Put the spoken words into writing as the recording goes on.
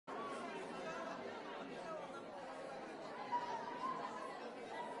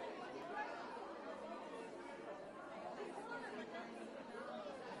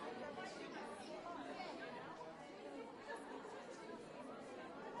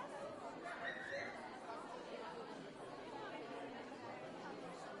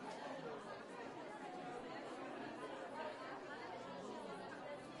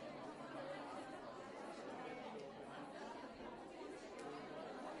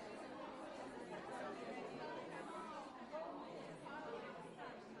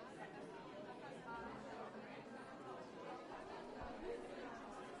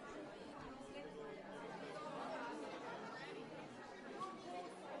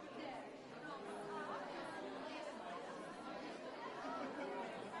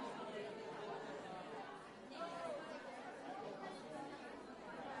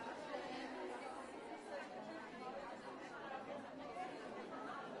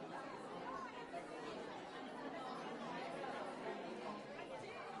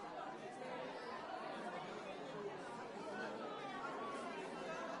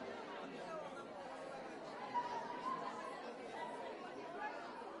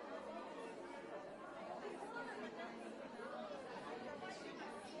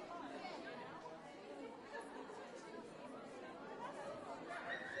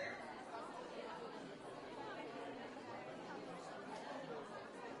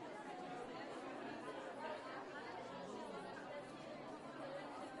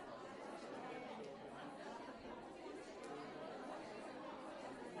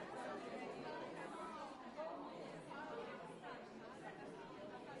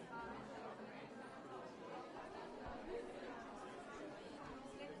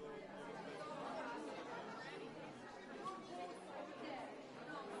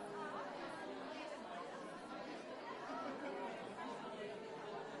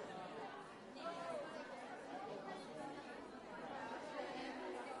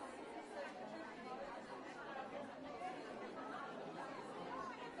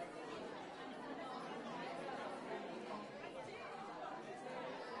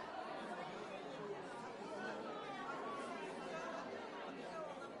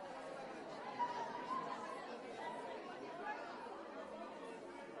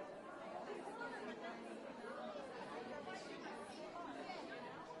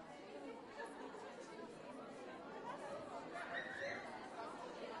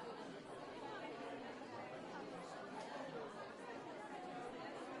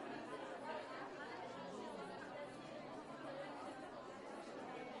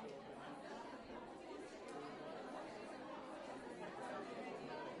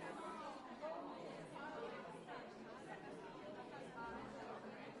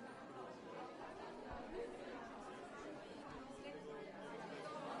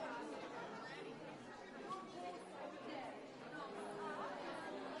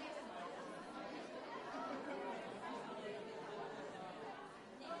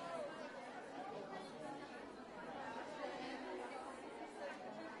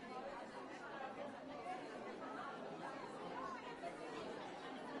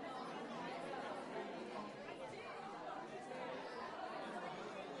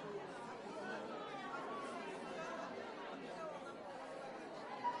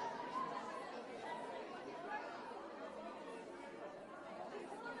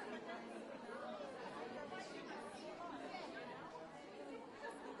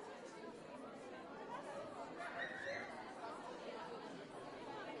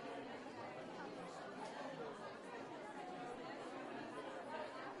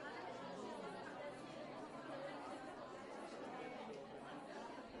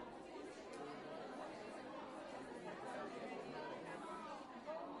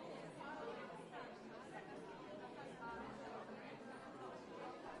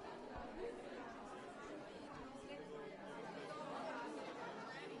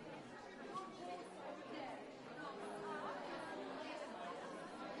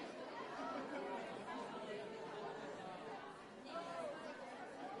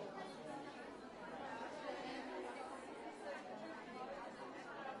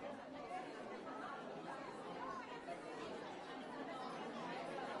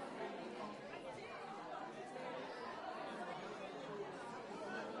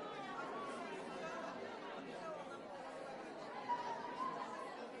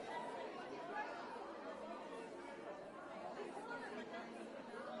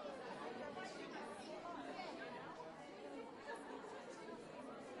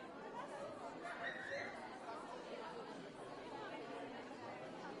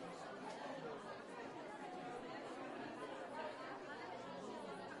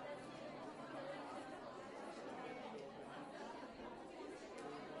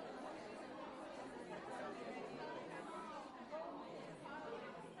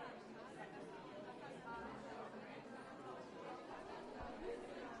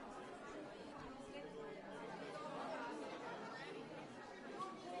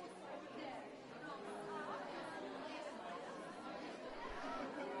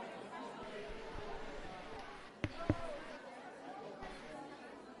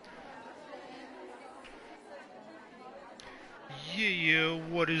Yeah,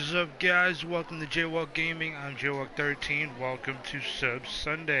 what is up, guys? Welcome to JWalk Gaming. I'm JWalk13. Welcome to Sub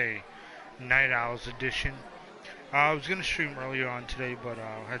Sunday, Night Owls Edition. I was gonna stream earlier on today, but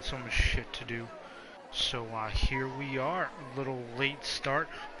I had so much shit to do. So here we are. A little late start,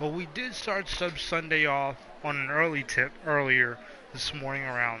 but we did start Sub Sunday off on an early tip earlier this morning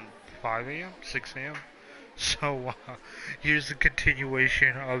around 5 a.m., 6 a.m. So here's the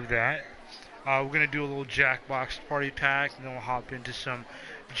continuation of that. We're gonna do a little Jackbox Party Pack, and then we'll hop into some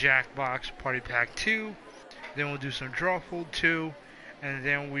Jackbox Party Pack 2. Then we'll do some Drawful 2, and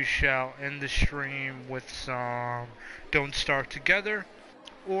then we shall end the stream with some Don't Starve Together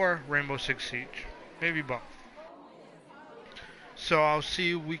or Rainbow Six Siege. Maybe both. So I'll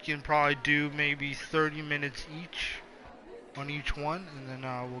see we can probably do maybe 30 minutes each on each one, and then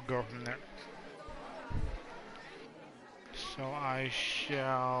we'll go from there. So I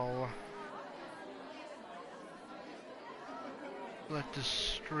shall let the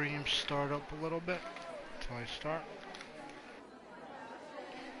stream start up a little bit until I start.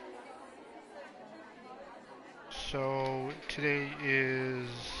 So today is,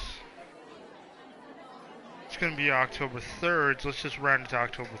 it's going to be October 3rd, so let's just round it to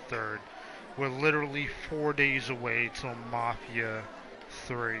October 3rd. We're literally 4 days away till Mafia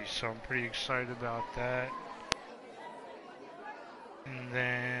 3, so I'm pretty excited about that. And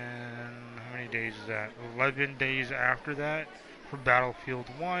then, how many days is that? 11 days after that for Battlefield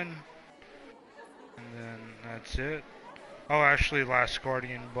 1. And then that's it. Oh, actually Last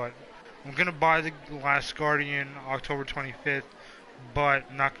Guardian, but I'm going to buy the Last Guardian October 25th,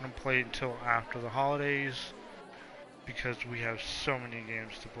 but not going to play it until after the holidays because we have so many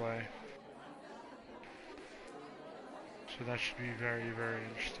games to play. So that should be very, very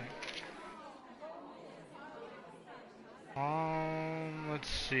interesting. Let's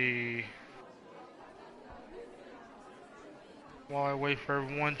see. While I wait for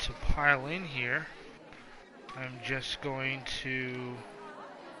everyone to pile in here, I'm just going to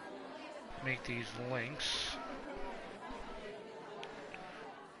make these links.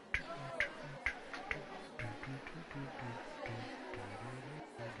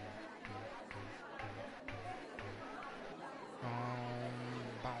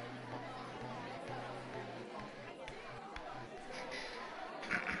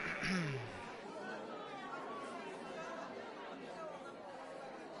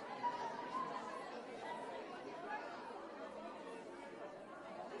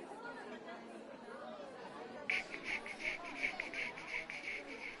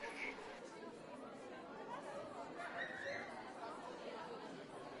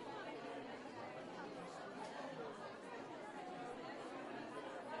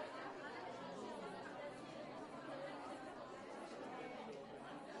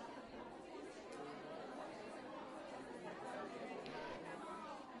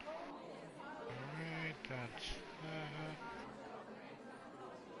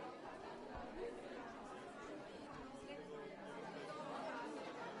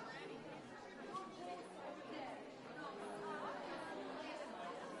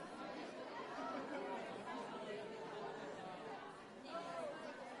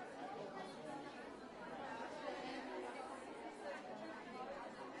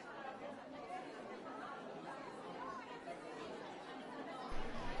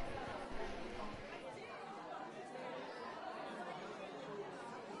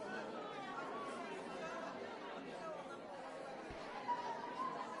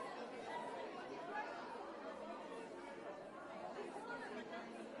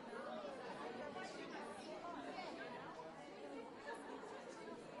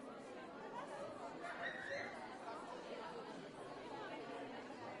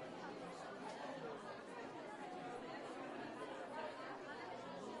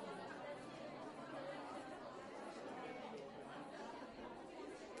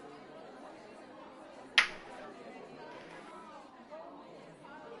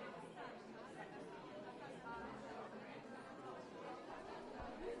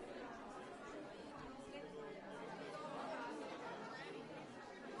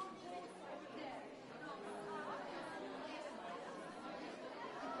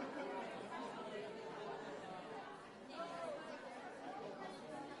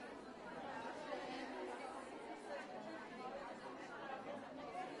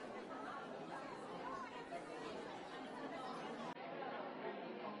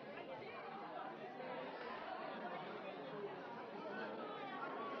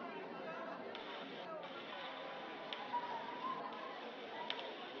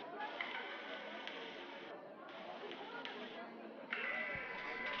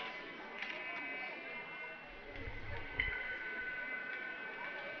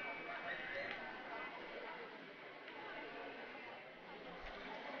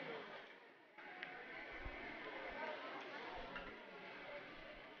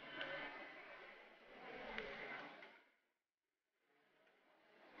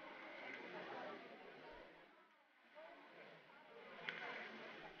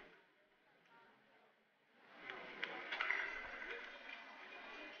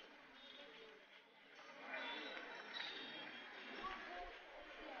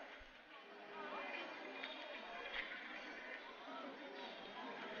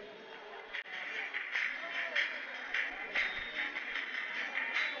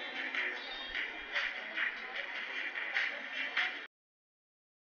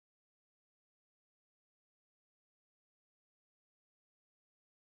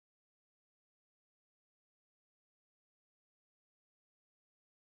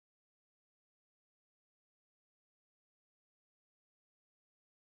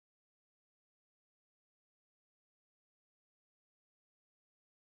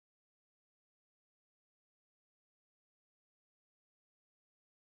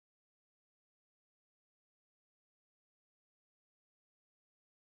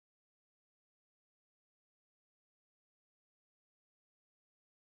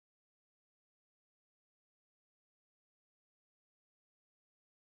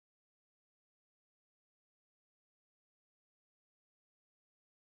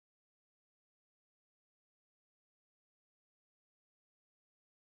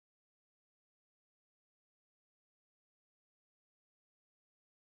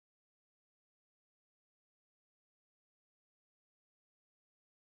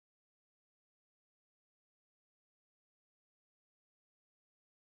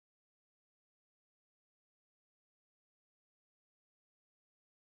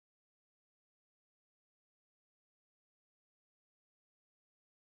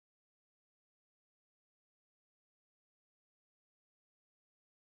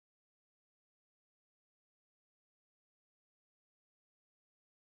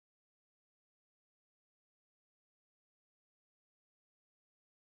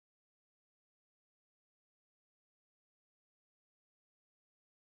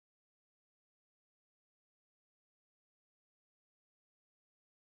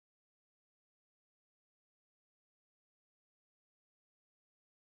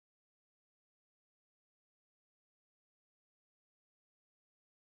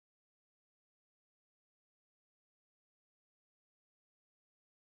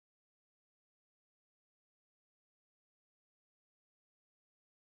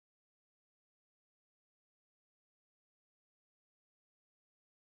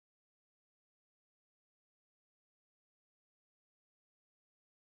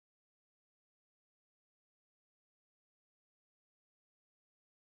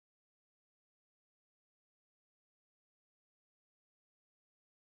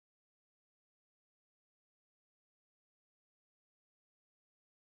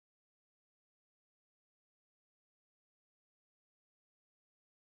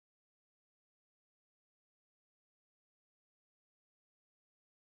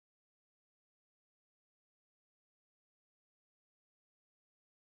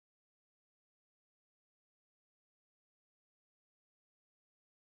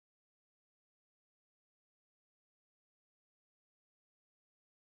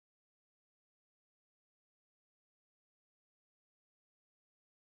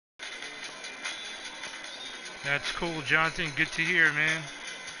 That's cool, Jonathan. Good to hear, man.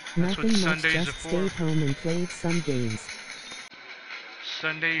 That's what Nothing much, Sundays are just for. stayed home and played some games.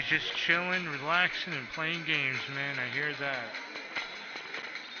 Sundays just chilling, relaxing, and playing games, man. I hear that.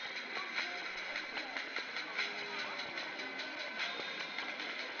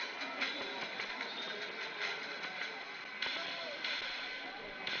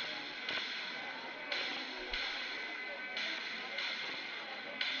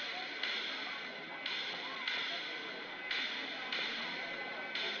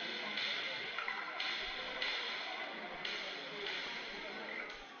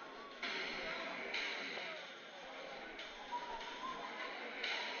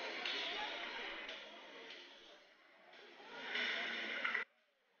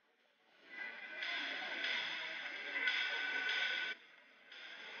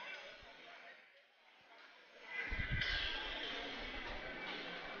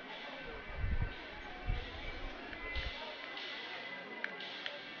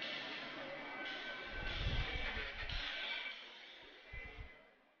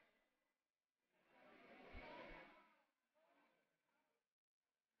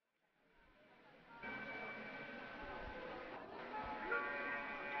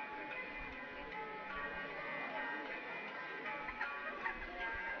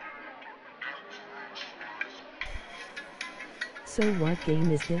 So what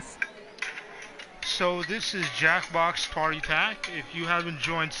game is this? So this is Jackbox Party Pack. If you haven't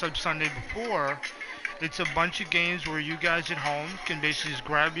joined Sub Sunday before, it's a bunch of games where you guys at home can basically just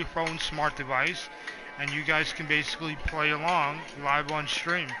grab your phone, smart device, and you guys can basically play along live on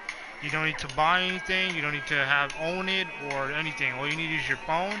stream. You don't need to buy anything. You don't need to own it or anything. All you need is your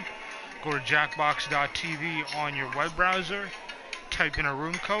phone. Go to jackbox.tv on your web browser, type in a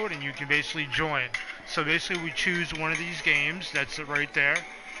room code, and you can basically join. So basically, we choose one of these games. That's it right there.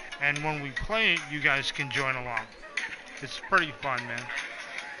 And when we play it, you guys can join along. It's pretty fun, man.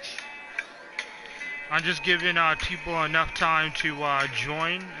 I'm just giving people enough time to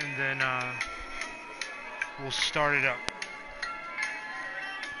join, and then we'll start it up.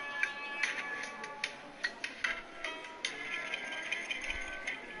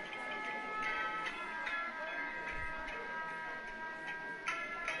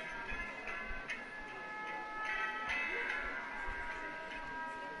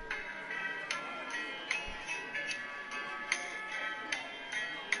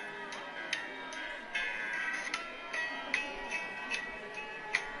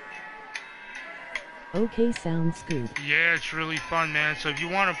 Okay, sounds good. Yeah, it's really fun, man. So if you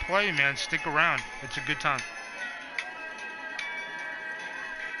want to play, man, stick around. It's a good time.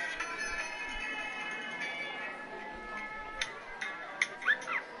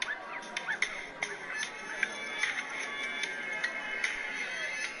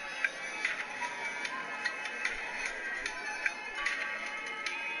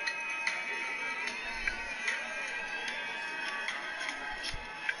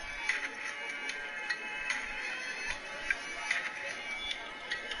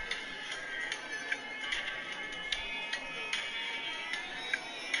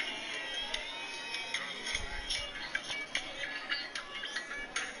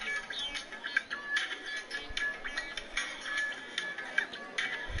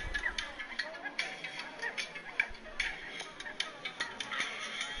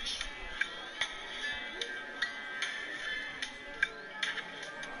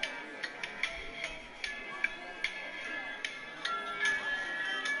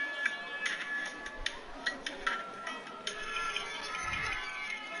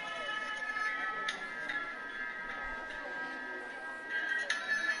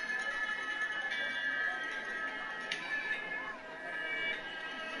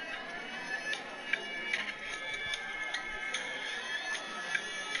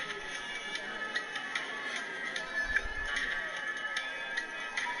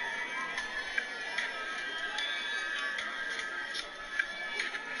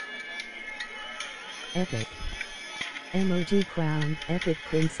 Epic. Emoji crown, epic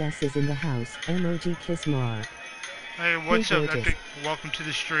princess is in the house, emoji kiss mar. Hey, what's Hey, up, gorgeous. Epic? Welcome to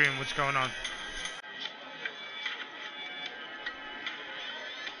the stream. What's going on?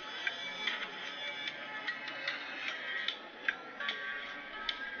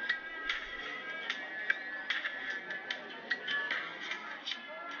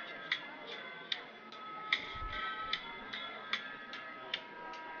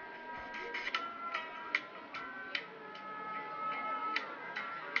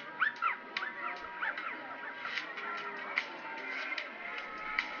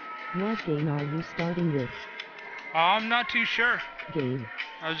 What game are you starting with? I'm not too sure. Game.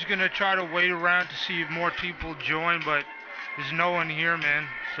 I was gonna try to wait around to see if more people join, but there's no one here, man.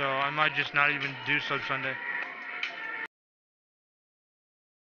 So I might just not even do Sub Sunday.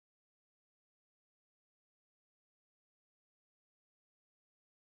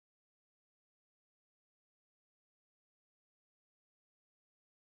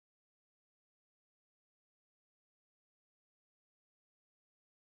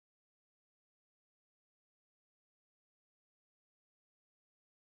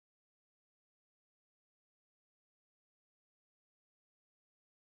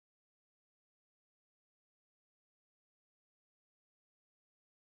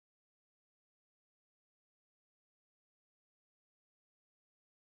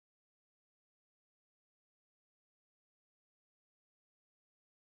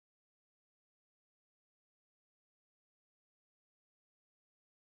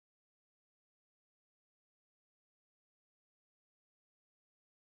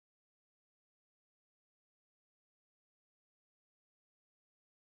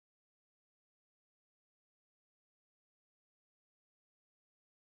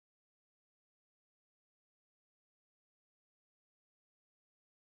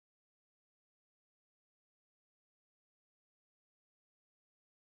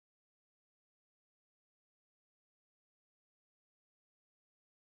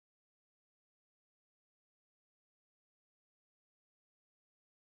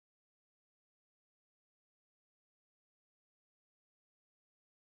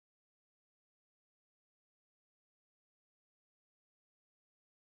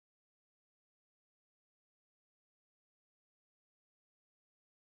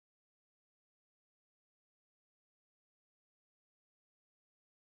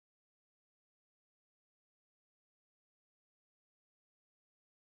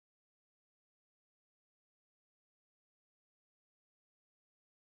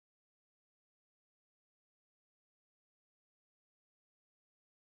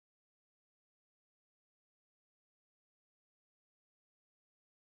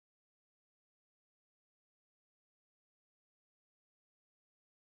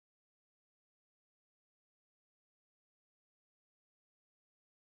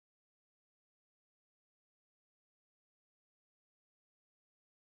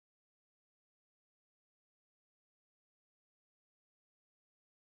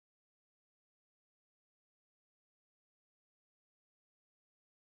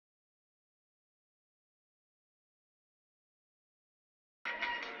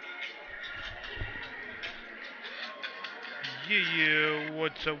 Yeah,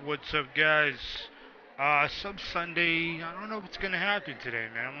 what's up, guys? Sub Sunday. I don't know if it's gonna happen today,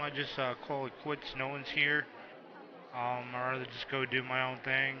 man. I might just call it quits. No one's here. I'd rather just go do my own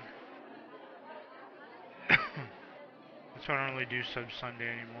thing. That's why I don't really do Sub Sunday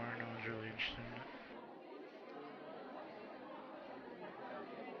anymore. No one's really interested in it.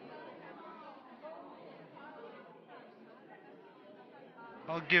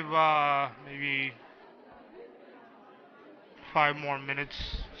 I'll give maybe 5 more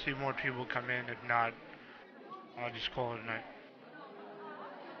minutes. See if more people come in. If not, I'll just call it a night.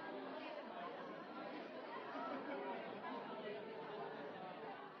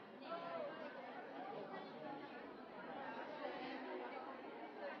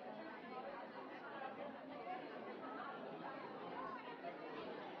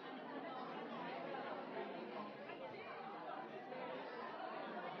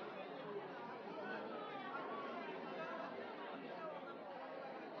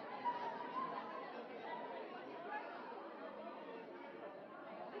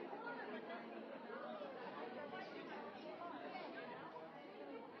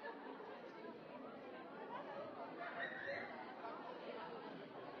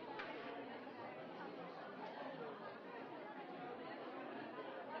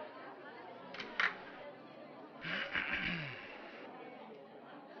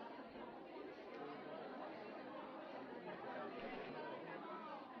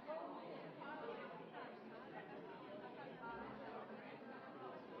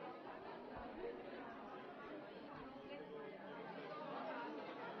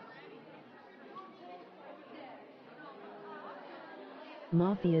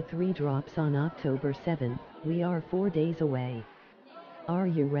 Mafia 3 drops on October 7th. We are 4 days away. Are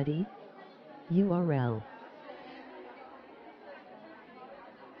you ready? URL.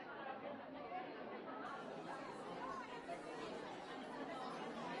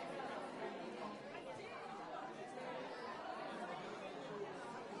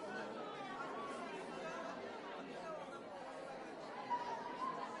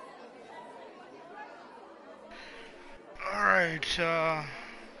 Alright,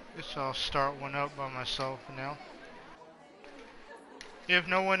 Guess I'll start one up by myself for now. If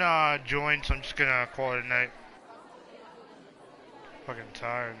no one joins, I'm just gonna call it a night. Fucking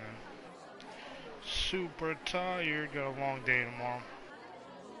tired, man. Super tired. Got a long day tomorrow.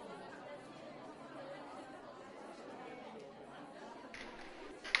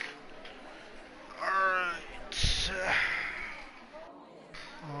 Alright.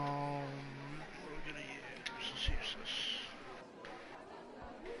 What are we gonna use? Let's use this.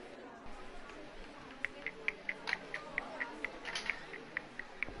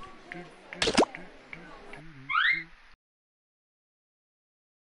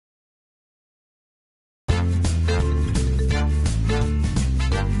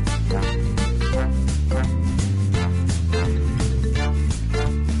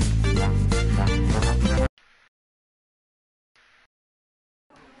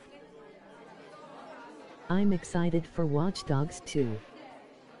 I'm excited for Watch Dogs 2.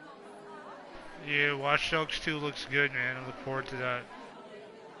 Yeah, Watch Dogs 2 looks good, man. I look forward to that.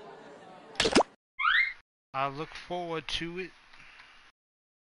 I look forward to it.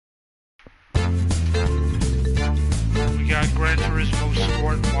 We got Gran Turismo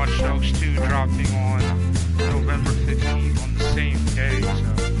Sport and Watch Dogs 2 dropping on November 15th on the same day, so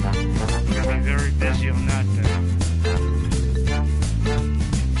we're gonna be very busy on that day.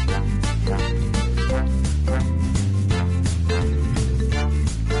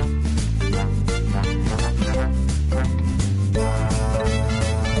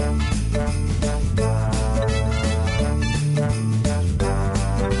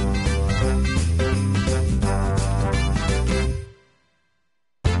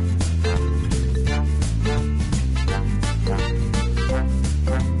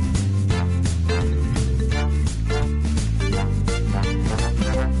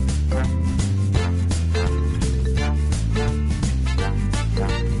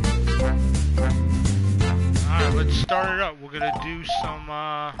 Start it up. We're gonna do some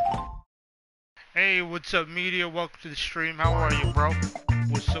Hey, what's up, media? Welcome to the stream. How are you, bro?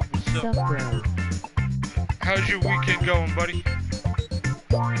 What's up, what's up? Sup, bro? How's your weekend going, buddy?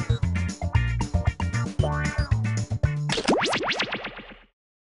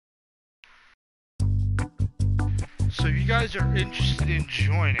 So if you guys are interested in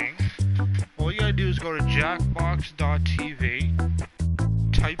joining, all you gotta do is go to jackbox.tv,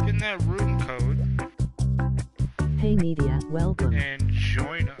 type in that room code, Hey media, welcome. and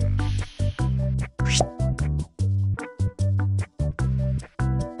join us.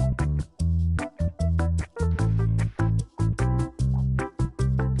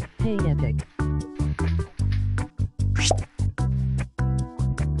 Hey Epic.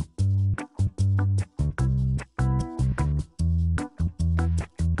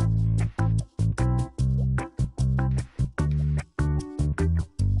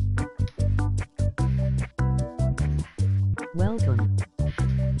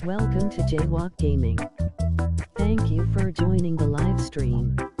 Welcome to Jaywalk Gaming. Thank you for joining the live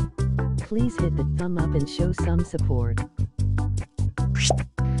stream. Please hit the thumb up and show some support.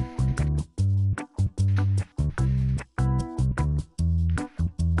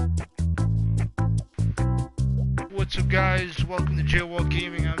 What's up, guys? Welcome to Jaywalk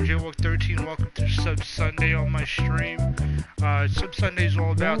Gaming. I'm Jaywalk13. Welcome to Sub Sunday on my stream. Sub Sunday is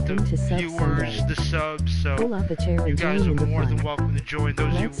all about the viewers, the subs, so you guys are more than welcome to join.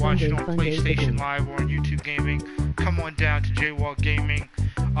 Those of you watching on PlayStation Live or on YouTube Gaming, come on down to Jaywalk Gaming.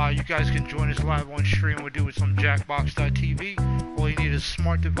 You guys can join us live on stream. We'll do it on jackbox.tv. All you need is a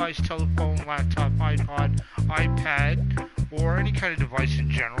smart device, telephone, laptop, iPod, iPad, or any kind of device in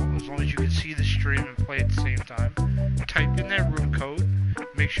general, as long as you can see the stream and play at the same time. Type in that room code,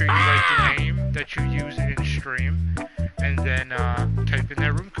 make sure you write the name that you use in stream, and then type in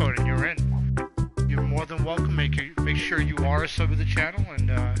that room code and you're in. You're more than welcome. Make sure you are a sub of the channel and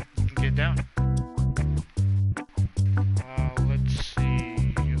you can get down. Let's see.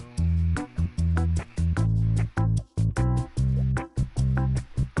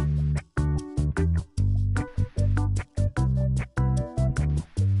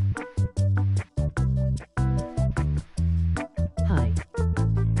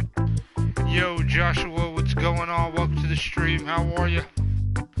 Yo, Joshua, what's going on? Welcome to the stream. How are you?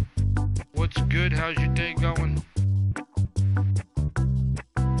 What's good? How's your day going?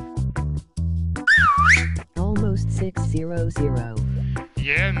 Almost 600.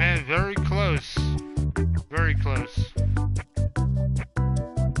 Yeah, man, very close. Very close.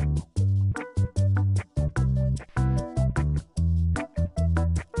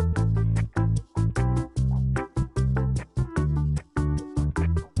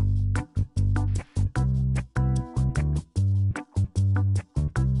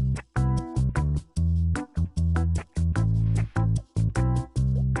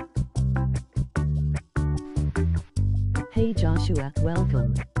 Hey Joshua,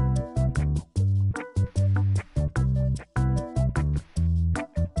 welcome.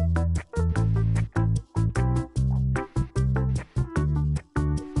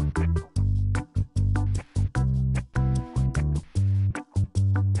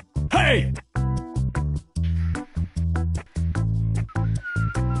 Hey!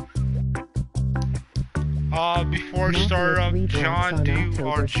 Before I Not start yet up, 3 drops John, on do you, October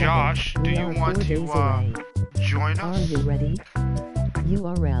or Josh, 7th. do We you are want 4 to, days away. join Are us? you ready?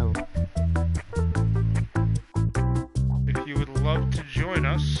 URL. If you would love to join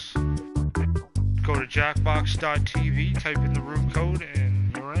us, go to jackbox.tv, type in the room code,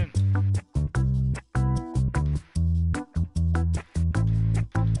 and you're in.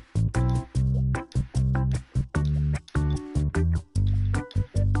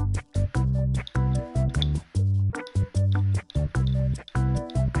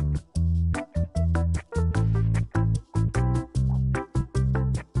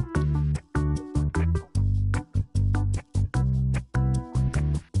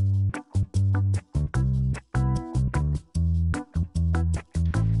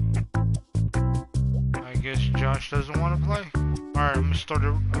 I guess Josh doesn't want to play. Alright, I'm gonna start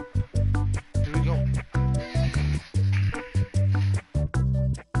it. Here we go.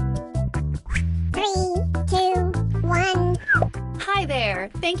 3, 2, 1. Hi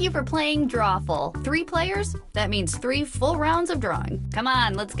there! Thank you for playing Drawful. 3 players? That means 3 full rounds of drawing. Come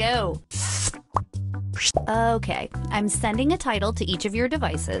on, let's go! Okay, I'm sending a title to each of your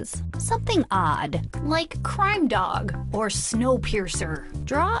devices. Something odd, like Crime Dog or Snowpiercer.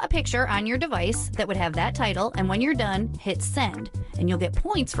 Draw a picture on your device that would have that title, and when you're done, hit send. And you'll get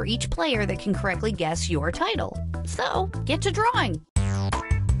points for each player that can correctly guess your title. So, get to drawing!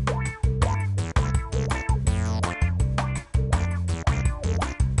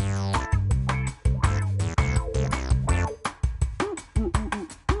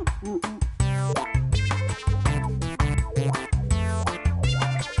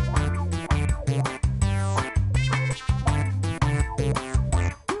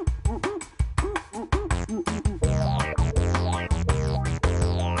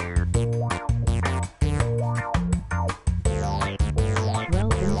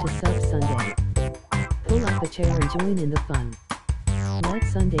 Welcome to Sub Sunday. Pull up a chair and join in the fun. Let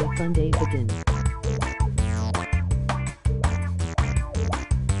Sunday Fun Day begin.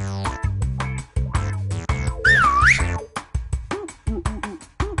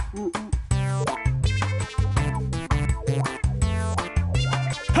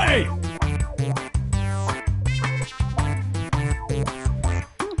 Hey!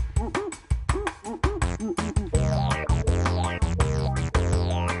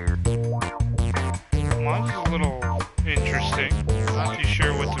 Mine's a little interesting. Not too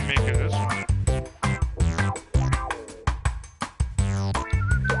sure what to make of this one.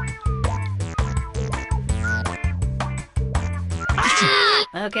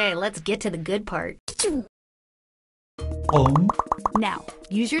 Okay, let's get to the good part. Now,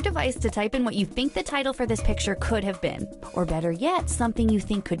 use your device to type in what you think the title for this picture could have been. Or better yet, something you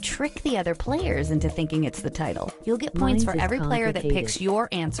think could trick the other players into thinking it's the title. You'll get points Mine's for is every player that picks complicated. your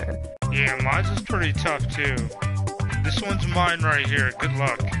answer. Yeah, mine's is pretty tough too. This one's mine right here. Good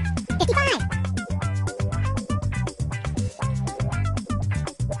luck. 55.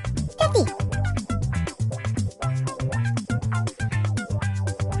 50.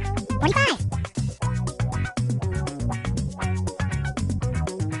 45.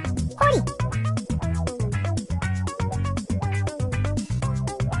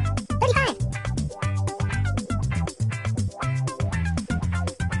 40. 35.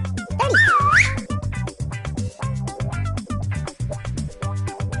 30.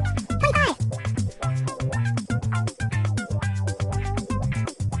 25.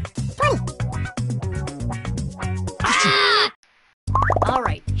 20. All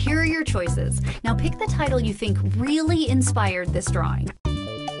right, here are your choices. Now pick the title you think really inspired this drawing.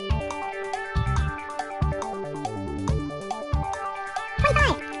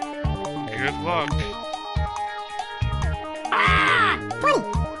 25. Good luck.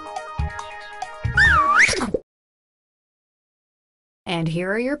 20. And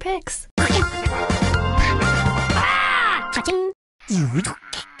here are your picks. Cha-ching.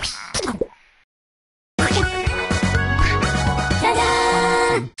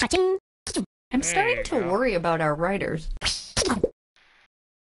 Ta-da! Cha-ching. I'm There starting you to go. worry about our writers.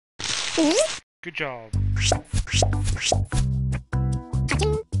 Good job. Cha-ching.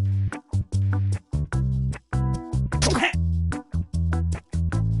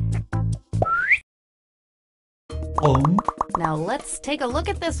 Now let's take a look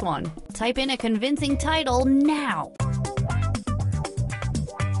at this one. Type in a convincing title now.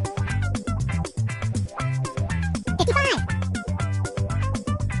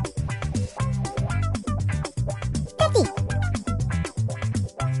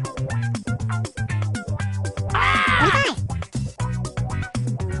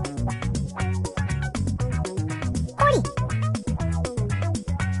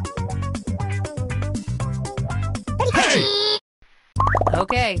 Hey!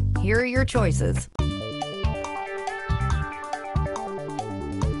 Okay, here are your choices. 25.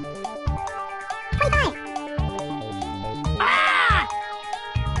 Ah!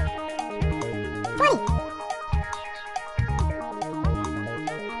 20.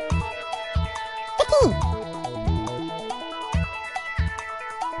 15.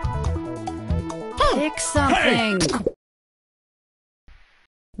 10. Pick something.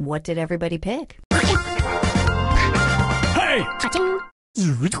 What did everybody pick? Hey! Cha-ching.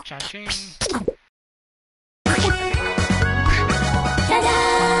 Cha-ching.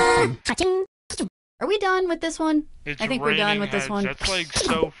 Ta-da! Cha-ching. Are we done with this one? It's I think we're done raining with this heads. one. That's like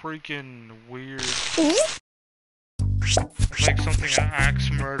so freaking weird. Like something an axe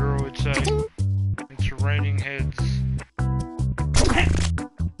murderer would say. It's raining heads.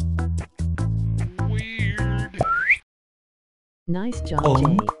 Weird. Nice job,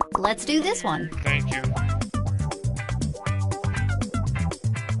 Jay. Let's do this one. Thank you.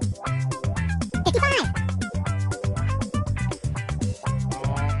 55. Hmm.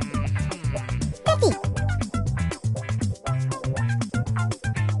 50.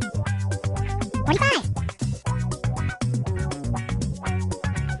 45.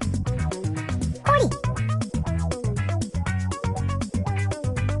 40.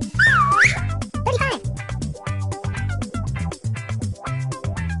 35.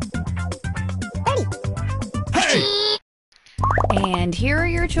 30. Hey! And here are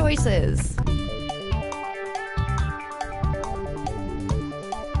your choices.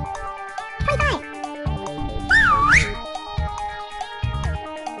 25.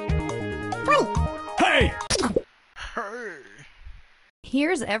 20. Hey! Hey.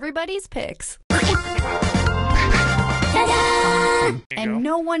 Here's everybody's picks. Ta-da! There you And go.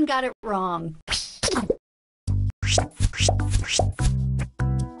 no one got it wrong.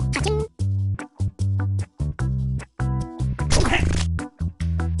 Cha-ching.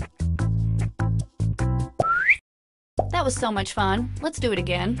 That was so much fun. Let's do it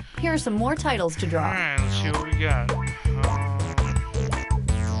again. Here are some more titles to draw. Alright, let's see what we got.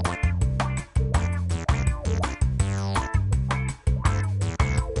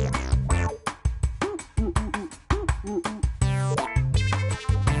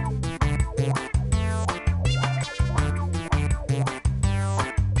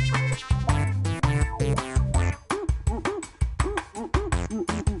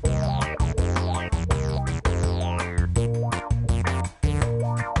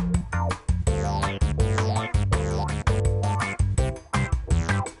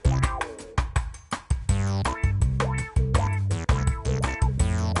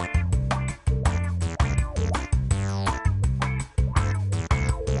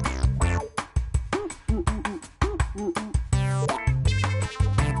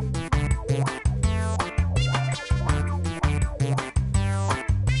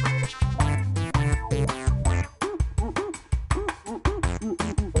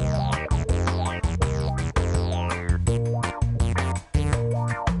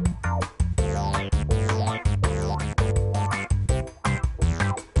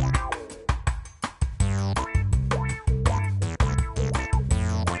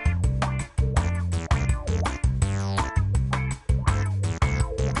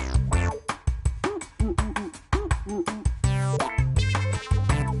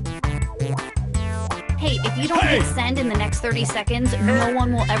 Hey, if you don't hit send in the next 30 seconds, no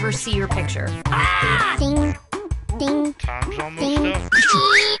one will ever see your picture. Ding. Ding. Time's almost Ding. up.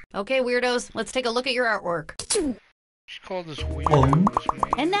 Okay, weirdos, let's take a look at your artwork. Just call this weirdos, man.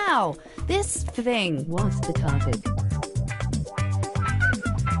 And now, this thing. What's the topic?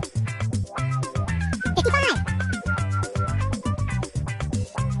 55.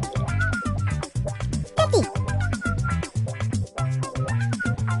 50.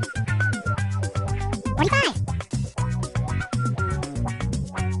 45.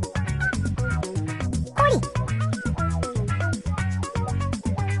 40.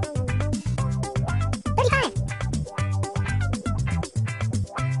 35.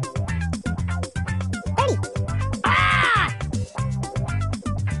 30. Ah!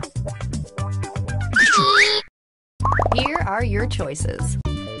 Here are your choices.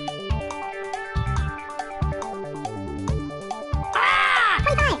 Ah!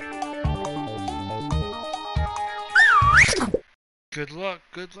 25. Good luck,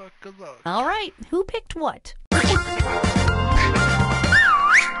 good luck, good luck. All right, who picked what?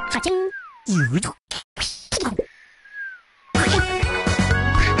 Cha-ching.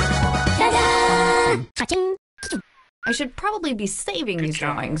 Ta-da! Cha-ching. I should probably be saving Good these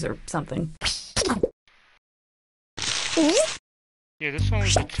job. drawings or something. Yeah, this one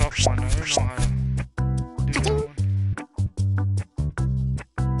was a tough one. I don't know how to do that one.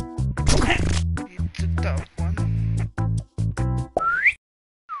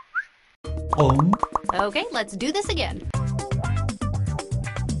 Okay, let's do this again.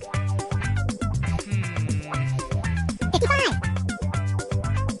 Hmm. 55.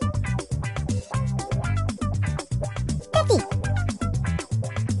 50.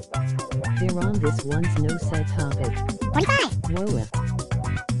 They're on this one's no set topic. 45. Whoa.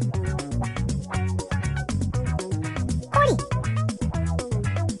 40.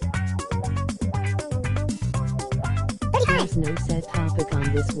 35. There's no set topic on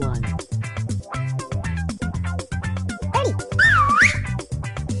this one. 30.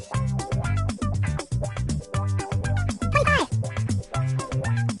 25.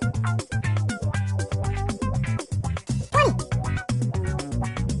 20.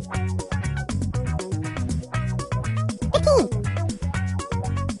 15.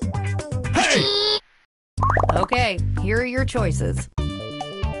 Hey! Okay, here are your choices.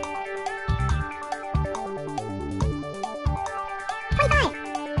 25.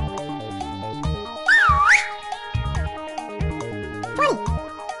 20.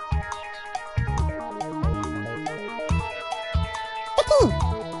 15.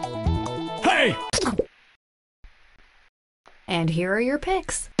 Hey! And here are your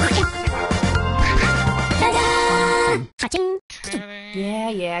picks. Ta-da! Cha-ching.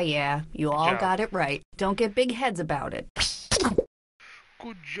 Yeah. You all job. got it right. Don't get big heads about it.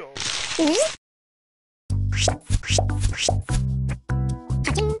 Good job. Cha-ching.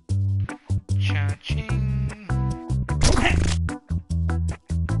 Cha-ching.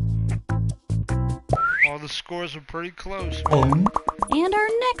 All the scores are pretty close, man. And our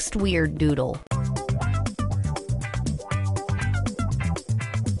next weird doodle.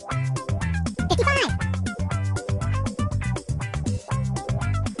 55.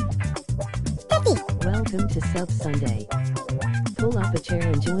 50. Welcome to Sub Sunday. Pull up a chair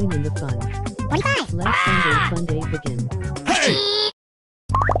and join in the fun. 45. Let Sunday Fun Day begin. Hey!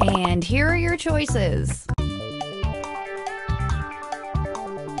 And here are your choices.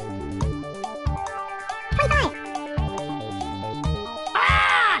 25.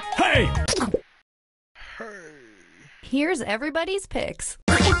 Hey! Hey. Here's everybody's picks.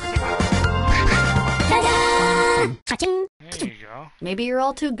 Ta-da! Cha-ching. There you go. Maybe you're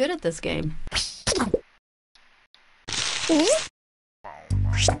all too good at this game.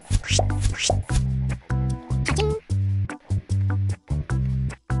 Cha-ching.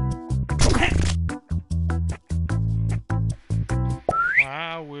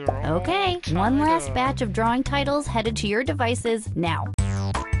 Wow, we're all Okay, one tied last up. batch of drawing titles headed to your devices now.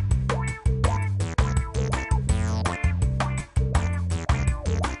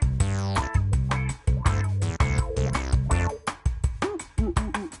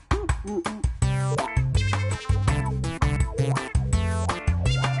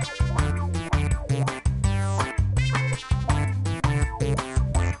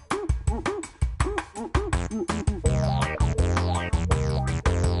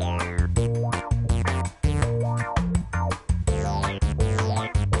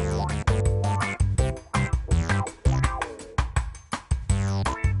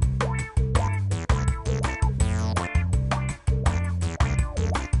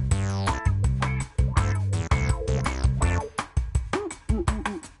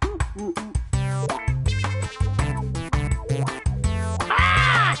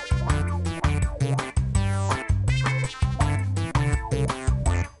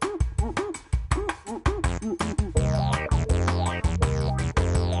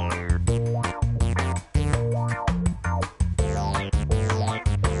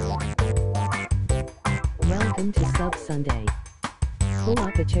 Welcome to Sub Sunday. Pull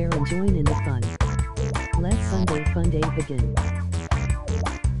up a chair and join in the fun. Let Sunday Fun Day begin.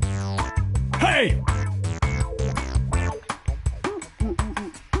 Hey!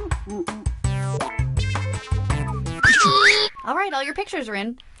 All right, all your pictures are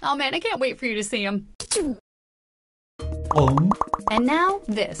in. Oh man, I can't wait for you to see them. And now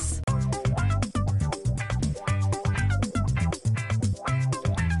this.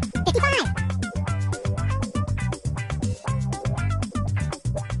 55.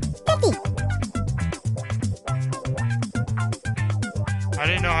 50. I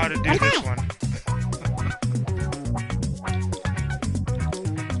didn't know how to do this one.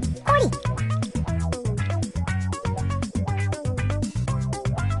 40.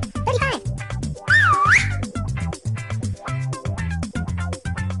 35.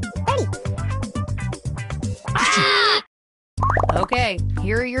 30. Okay,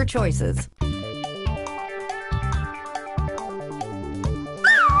 here are your choices. 25.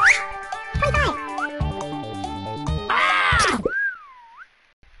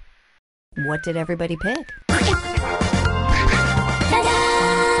 What did everybody pick?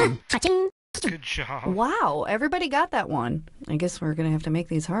 Ta-da! Cha-ching. job. Wow, everybody got that one. I guess we're gonna have to make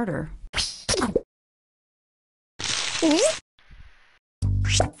these harder.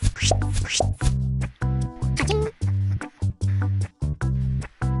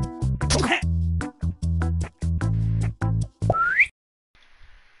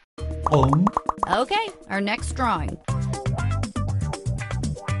 Okay, our next drawing.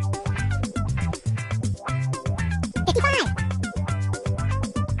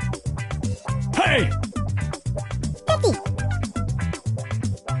 Hey! 50.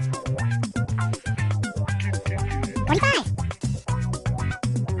 45.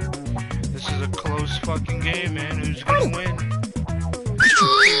 This is a close fucking game, man. Who's gonna win?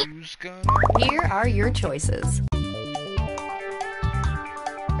 Who's gonna win? Here are your choices.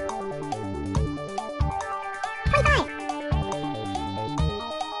 25.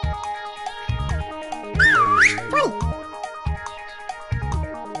 20.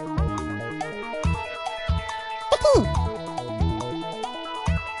 15.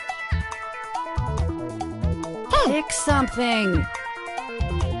 Pick something.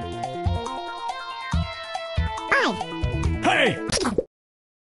 5. Hey!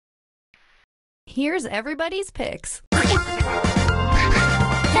 Here's everybody's picks.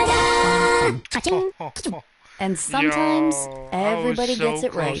 Cha-ching. And sometimes Yo, everybody I was so gets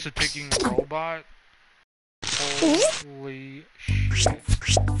it close right. to picking robot. Holy shit.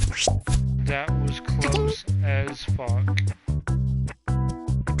 That was close as fuck.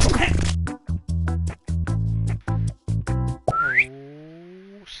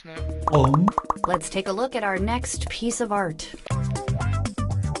 Oh, snap. Let's take a look at our next piece of art.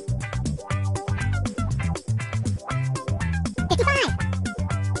 55.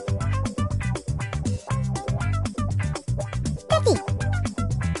 50.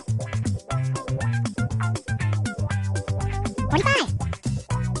 45.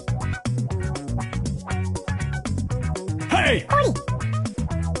 Hey! 40.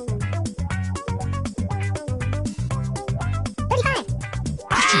 35.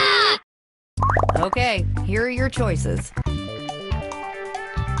 Okay, here are your choices.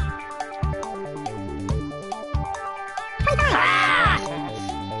 25.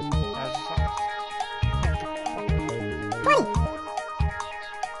 20.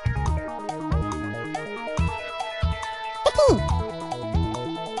 15.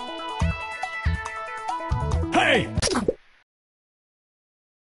 Hey!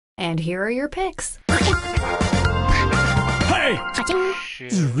 And here are your picks. Hey! Cha-ching.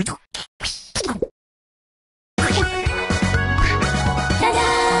 Shit.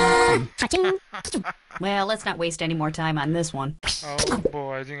 Cha-ching. Well, let's not waste any more time on this one. Oh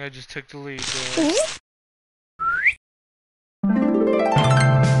boy, I think I just took the lead there. And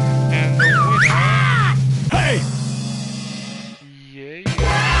the winner. Hey! Yeah.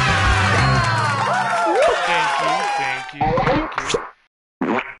 Thank you.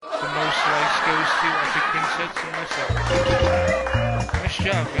 The most likes goes to Epic Princess and myself. Nice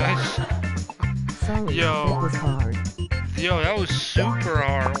job, guys. Sorry, Yo. that was hard. Yo, that was super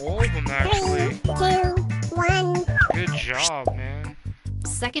hard. All of them, 3, actually. 2, 1. Good job, man.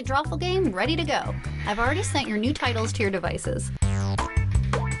 Second drawful game ready to go. I've already sent your new titles to your devices.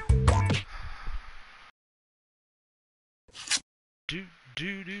 Do,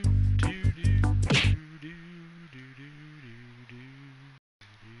 do, do, do, do, do, do, do, do, do, do.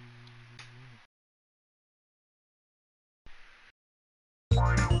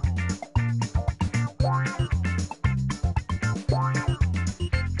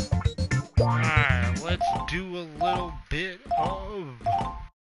 Alright, let's do a little bit of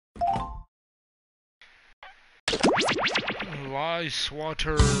Lie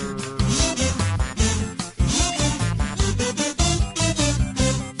Swatter.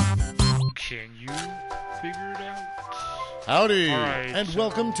 Can you figure it out? Howdy, Alright, and so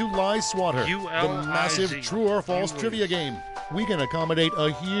welcome to Lie Swatter, the massive ULIZ. true or false You trivia lose. game. We can accommodate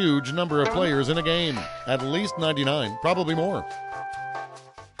a huge number of players in a game, at least 99, probably more.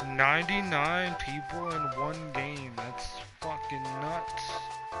 99 people in one game. That's fucking nuts.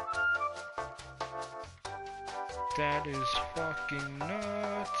 That is fucking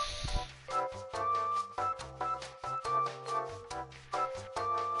nuts.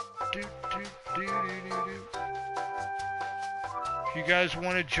 Do, do, do, do, do, do. If you guys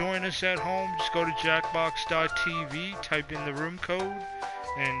want to join us at home, just go to jackbox.tv, type in the room code,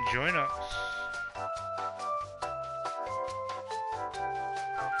 and join us.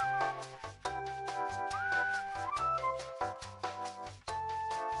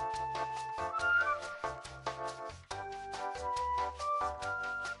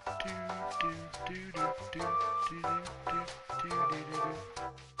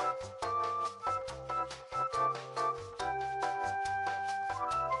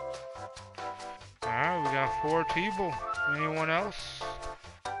 4 people. Anyone else?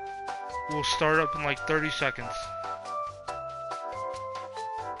 We'll start up in like 30 seconds.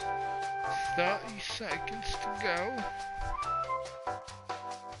 30 seconds to go.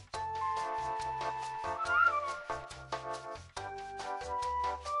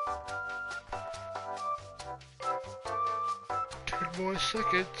 More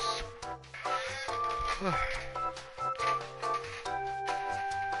seconds.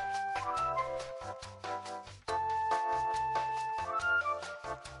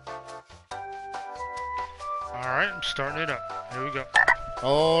 Alright, I'm starting it up. Here we go.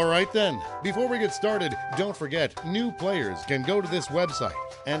 All right then. Before we get started, don't forget, new players can go to this website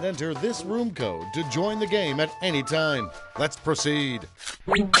and enter this room code to join the game at any time. Let's proceed.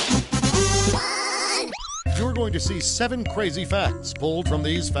 You're going to see 7 crazy facts pulled from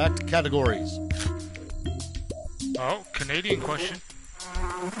these fact categories. Oh, Canadian question.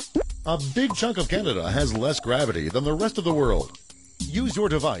 A big chunk of Canada has less gravity than the rest of the world. Use your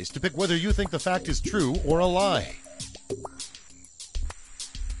device to pick whether you think the fact is true or a lie.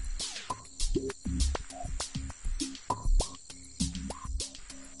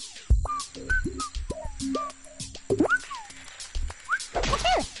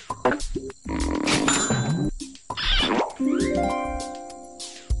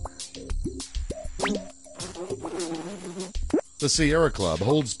 The Sierra Club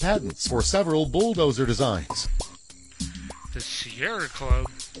holds patents for several bulldozer designs. The Sierra Club?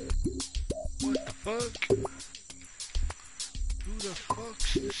 What the fuck? Who the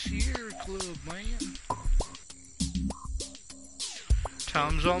fuck's the Sierra Club, man?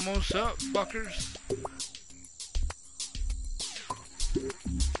 Time's almost up, fuckers.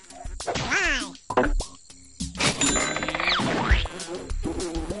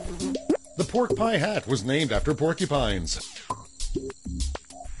 The pork pie hat was named after porcupines.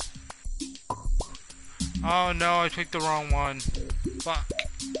 Oh no, I picked the wrong one. Fuck.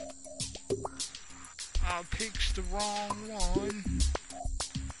 I picked the wrong one.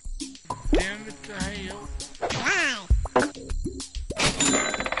 Damn it to hell.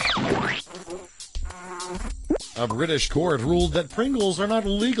 A British court ruled that Pringles are not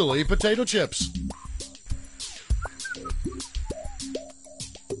legally potato chips.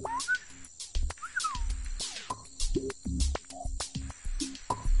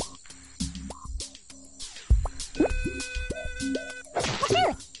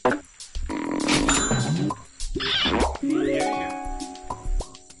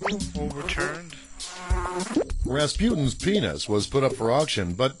 Overturned. Rasputin's penis was put up for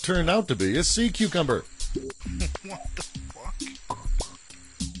auction, but turned out to be a sea cucumber. What the fuck?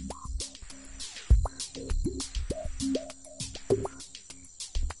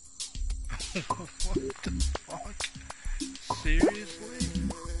 What the fuck? Seriously?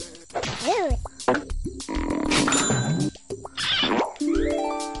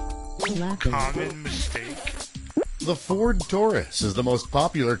 Common mistake. The Ford Taurus is the most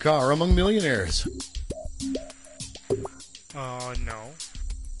popular car among millionaires. No.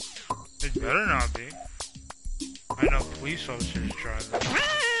 It better not be. I know police officers drive them.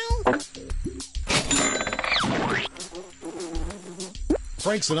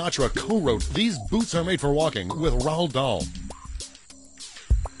 Frank Sinatra co-wrote "These Boots Are Made for Walking" with Roald Dahl.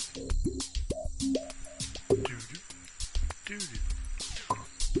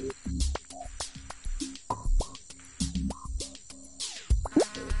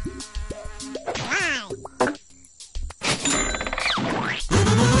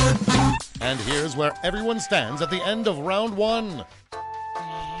 And here's where everyone stands at the end of round 1.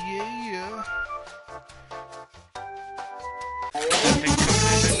 Yeah. And coming in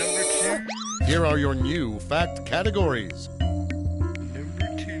at number 2. Here are your new fact categories. Number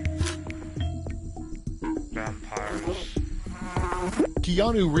 2. Vampires.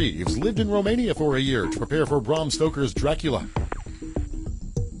 Keanu Reeves lived in Romania for a year to prepare for Bram Stoker's Dracula.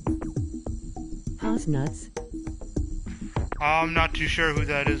 Nuts. I'm not too sure who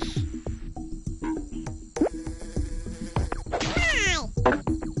that is.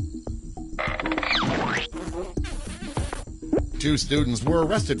 Two students were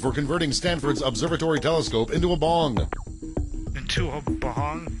arrested for converting Stanford's observatory telescope into a bong. Into a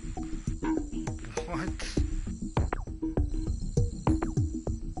bong? What?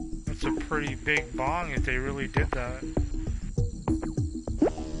 That's a pretty big bong if they really did that.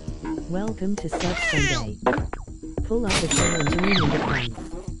 Welcome to Sub Sunday. Pull up a chair and join in the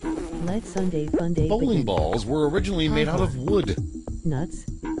fun. Let Sunday fun day Bowling begin. balls were originally made out of wood. Nuts.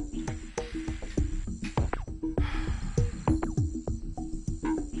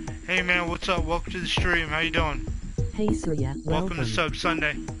 Hey man, what's up? Welcome to the stream. How you doing? Hey Surya, Welcome to Sub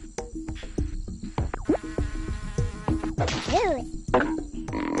Sunday.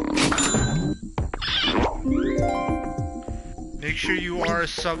 Lose. Make sure you are a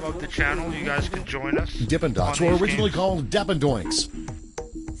sub of the channel. You guys can join us. Dippin' Dots on were these originally games. called Dappendoinks.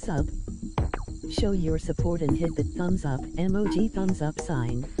 Sub. Show your support and hit the thumbs up emoji thumbs up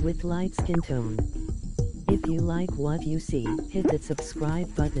sign with light skin tone. If you like what you see, hit the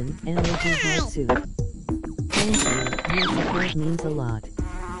subscribe button emoji heart soup. Thank you, your support means a lot.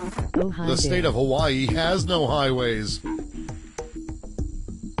 Oh hi The state there. of Hawaii has no highways.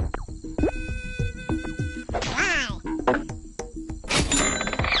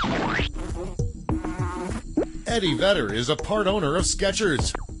 Eddie Vedder is a part owner of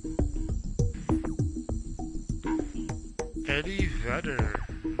Skechers. Eddie Vedder.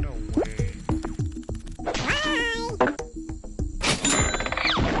 No way.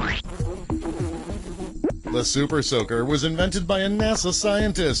 The Super Soaker was invented by a NASA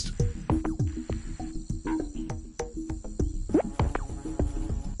scientist.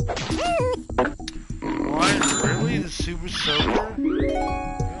 What? Really? The Super Soaker?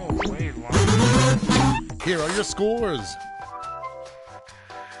 No way, Lon. Here are your scores.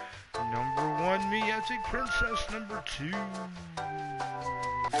 Number 1, Miyatic Princess. Number 2.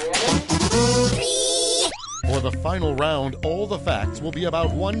 For the final round, all the facts will be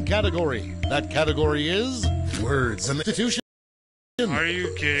about one category. That category is words in the Constitution. Are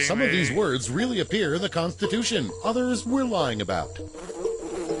you kidding Some me? of these words really appear in the Constitution. Others we're lying about.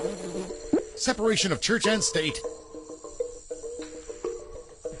 Separation of church and state.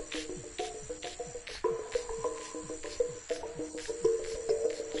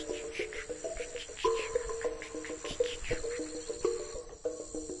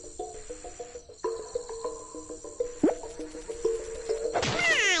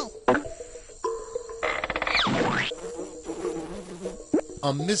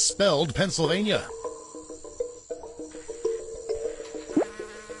 A misspelled Pennsylvania.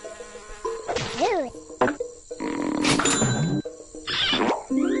 Lose.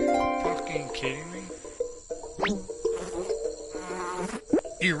 Fucking kidding me?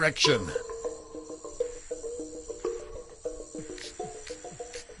 Erection.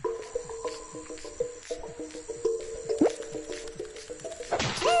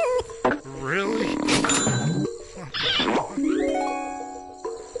 Really?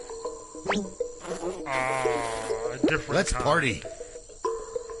 A different Let's time. party.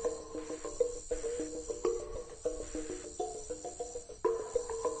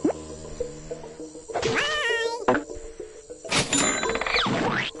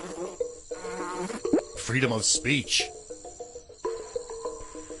 Freedom of speech.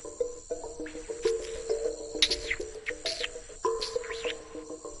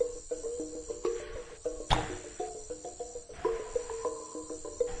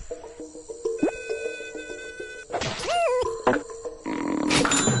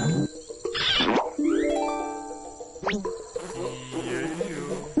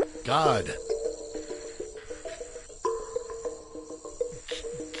 God.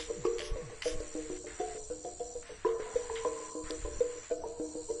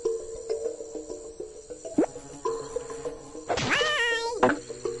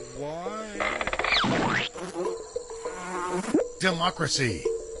 Why? Democracy.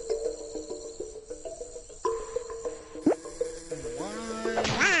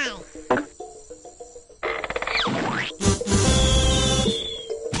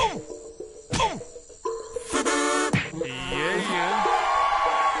 Yeah.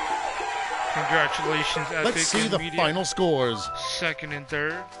 Congratulations, Epic Let's see and the Media. final scores. Second and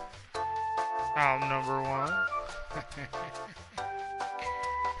third. I'm number 1.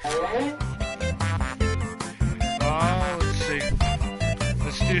 Let's see.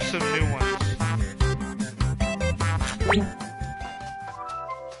 Let's do some new ones.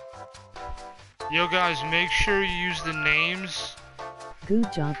 Yo guys, make sure you use the names.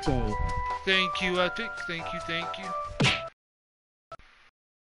 Good job, Jay. Thank you, Epic. Thank you.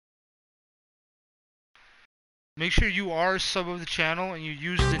 Make sure you are a sub of the channel and you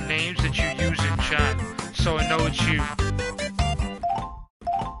use the names that you use in chat, so I know it's you.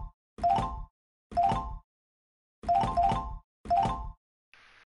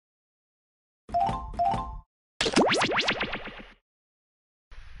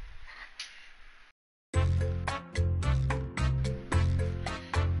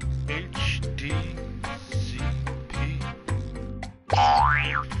 HDZP.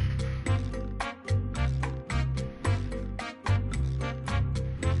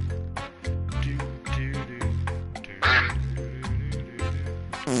 Do, do, do, do.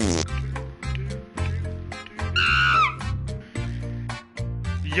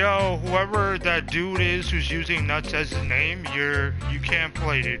 Yo, whoever that dude is who's using nuts as his name, you can't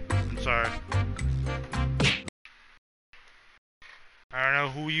play, dude. I'm sorry. I don't know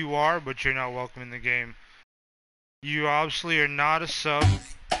who you are, but you're not welcome in the game. You obviously are not a sub,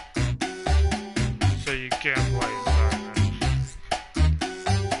 so you can't play. I'm sorry, man.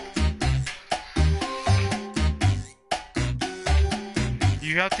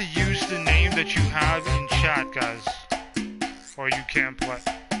 You have to use the name that you have in chat, guys, or you can't play.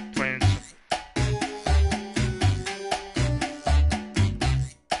 Plain and simple.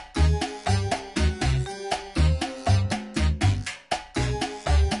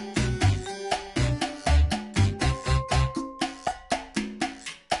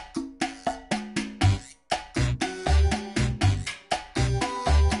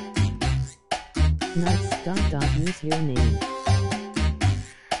 Nuts. Use your name.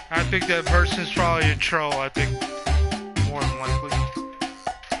 I think that person's probably a troll. I think more than likely.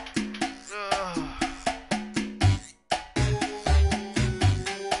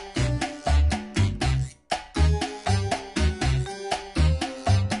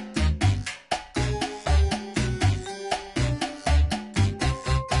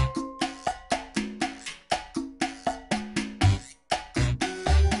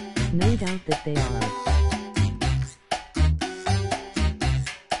 No doubt that they are.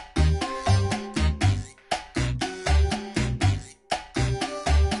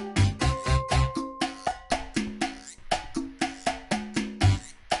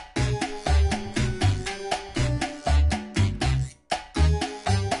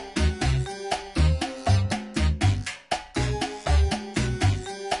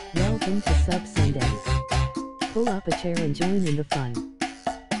 Welcome to Sub Sunday. Pull up a chair and join in the fun.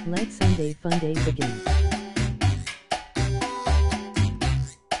 Let Sunday Fun Day begin.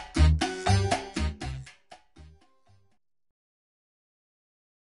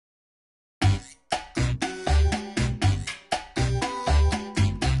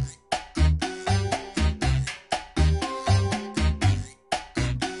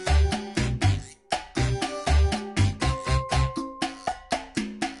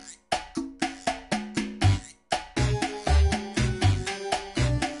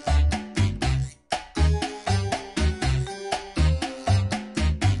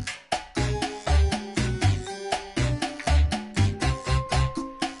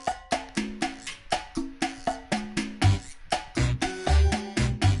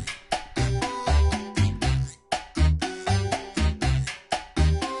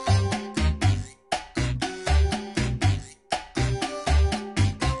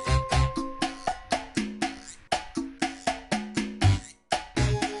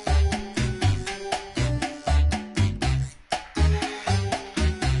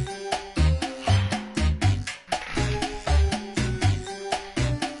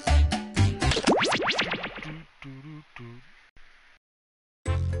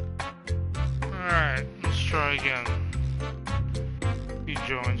 Alright, let's try again. He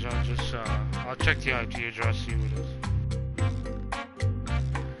joins, I'll check the IP address, see who it is.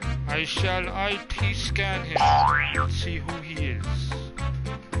 I shall IP scan him, let's see who he is.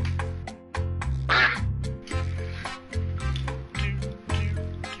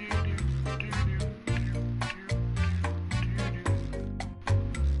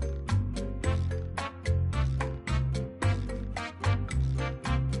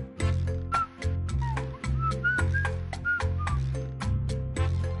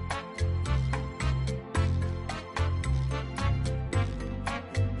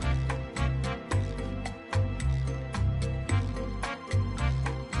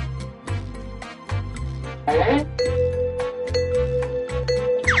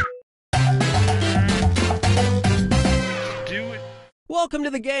 Welcome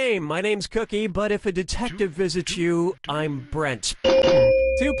to the game. My name's Cookie, but if a detective visits you, I'm Brent.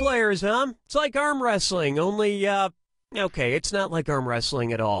 2 players, huh? It's like arm wrestling, only, okay, it's not like arm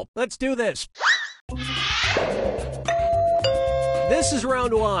wrestling at all. Let's do this. This is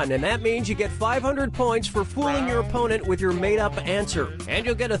round 1, and that means you get 500 points for fooling your opponent with your made-up answer. And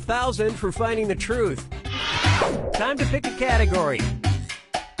you'll get 1,000 for finding the truth. Time to pick a category.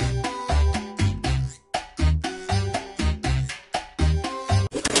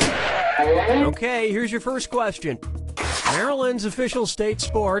 Okay, here's your first question. Maryland's official state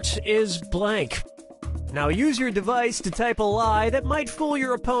sport is blank. Now use your device to type a lie that might fool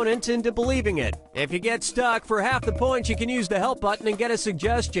your opponent into believing it. If you get stuck, for half the points you can use the help button and get a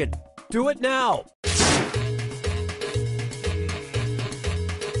suggestion. Do it now!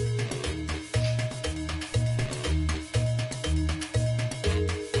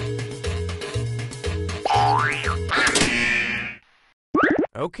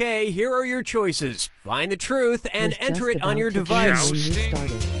 Okay, here are your choices. Find the truth and Was enter just it on about your to begin device. when you Jousting?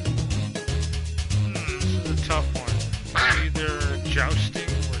 started. This is a tough one. Either jousting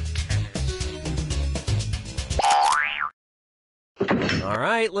or tennis. All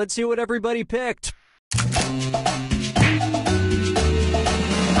right, let's see what everybody picked.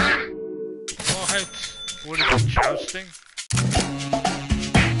 What? What is it, jousting?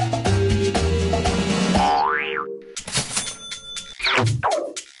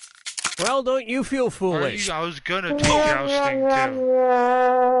 Well, don't you feel foolish? I was gonna do jousting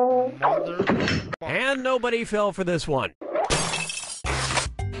too. Mother. And nobody fell for this one.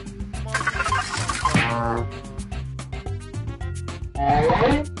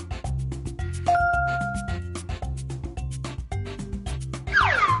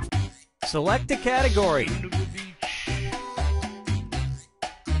 Select a category.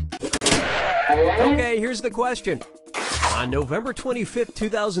 Okay, here's the question. On November 25th,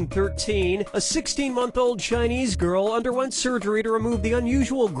 2013, a 16-month-old Chinese girl underwent surgery to remove the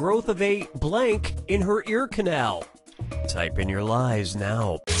unusual growth of a blank in her ear canal. Type in your lies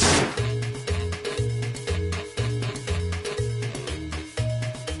now.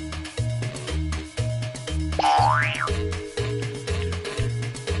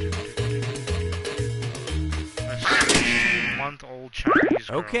 A 16-month-old Chinese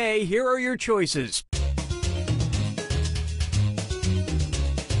girl. Okay, here are your choices.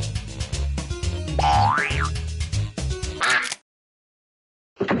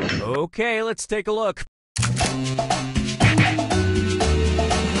 Okay, let's take a look.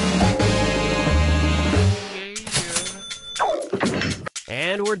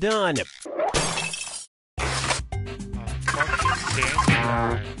 And we're done. A fucking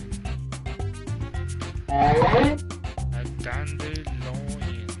dandelion. A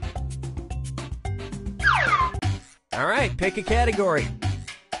dandelion. All right, pick a category.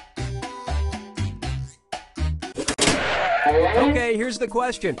 Okay, here's the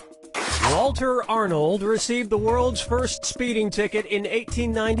question. Walter Arnold received the world's first speeding ticket in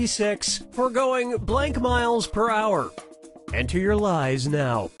 1896 for going blank miles per hour. Enter your lies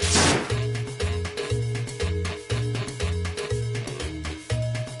now.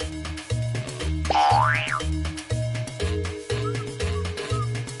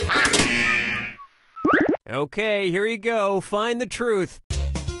 Okay, here you go. Find the truth.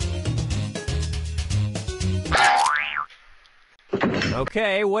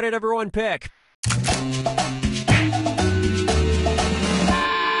 Okay, what did everyone pick? Come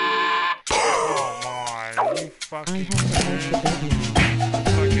on, you I fucking have to go to shit. bed now.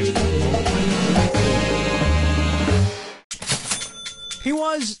 Fucking He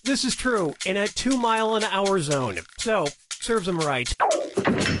was, this is true, in a 2-mile-an-hour zone. So, serves him right.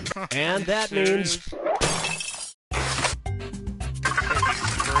 And that means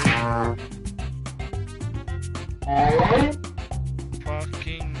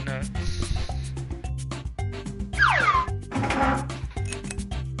fucking nuts.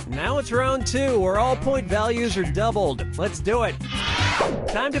 now it's round 2, where all point values are doubled. Let's do it.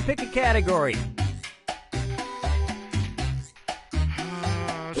 Time to pick a category.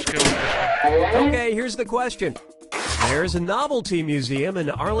 Let's go with this one. Okay, here's the question. There's a novelty museum in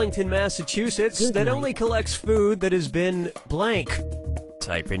Arlington, Massachusetts that only collects food that has been blank.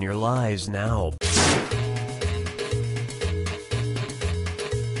 Type in your lies now.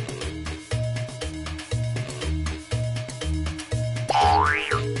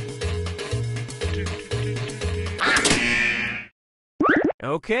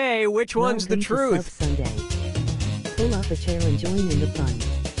 Okay, which one's the Welcome to truth? Sub Sunday. Pull up a chair and join in the fun.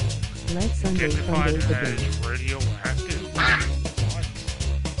 Let Sunday Funday Identified begin. as radioactive. What?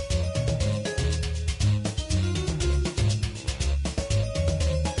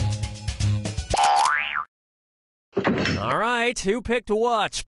 All right, who picked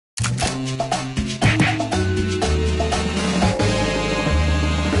what?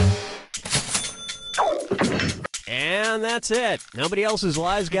 And that's it. Nobody else's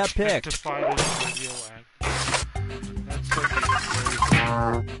lies got picked. Identified as radioactive. That's fucking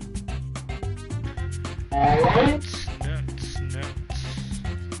crazy. Nuts.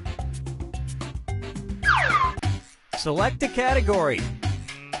 Select a category.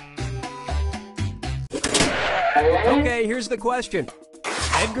 Okay, here's the question.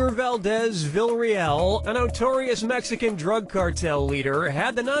 Edgar Valdez Villarreal, a notorious Mexican drug cartel leader,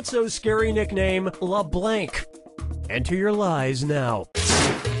 had the not-so-scary nickname La Blanc. Enter your lies now.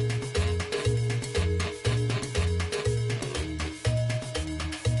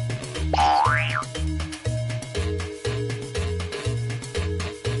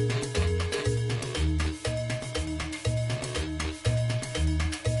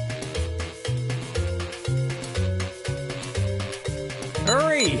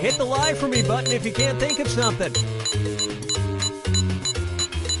 3. Hit the Lie for Me button if you can't think of something.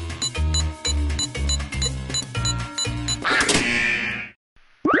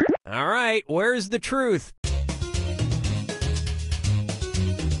 All right, where's the truth?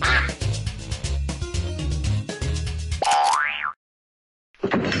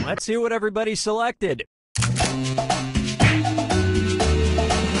 Let's see what everybody selected. Guessed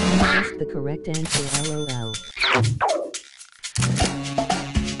the correct answer, LOL.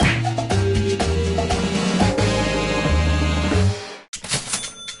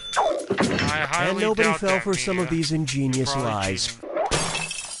 I highly And nobody doubt fell that, for some of Mia. these ingenious Probably lies. cheating.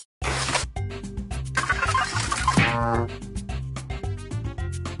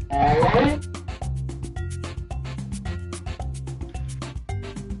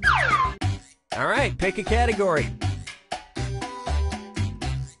 All right, pick a category.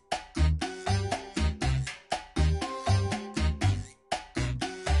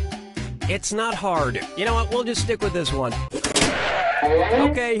 It's not hard. You know what? We'll just stick with this one.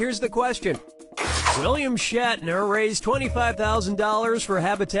 Okay, here's the question. William Shatner raised $25,000 for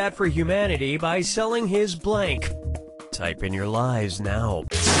Habitat for Humanity by selling his blank. Type in your lies now.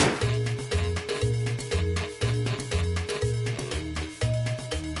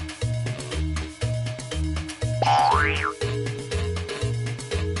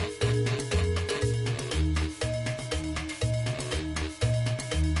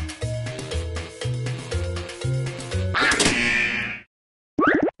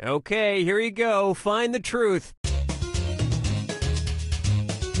 Okay, here you go. Find the truth.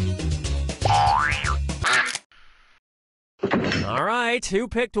 All right, who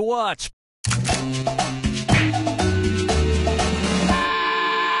picked what?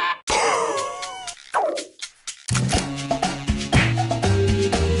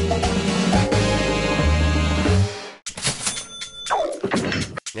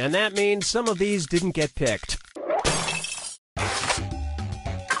 And that means some of these didn't get picked.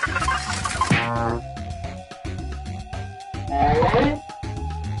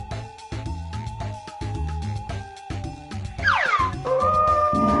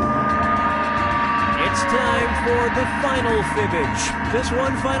 It's time for the final fibbage. Just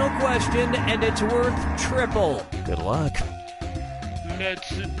one final question, and it's worth triple. Good luck.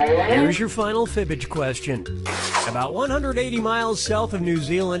 Here's your final fibbage question. About 180 miles south of New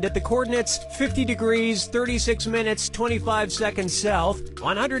Zealand at the coordinates 50 degrees, 36 minutes, 25 seconds south,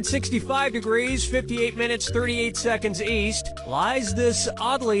 165 degrees, 58 minutes, 38 seconds east, lies this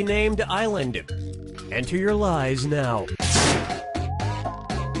oddly named island. Enter your lies now.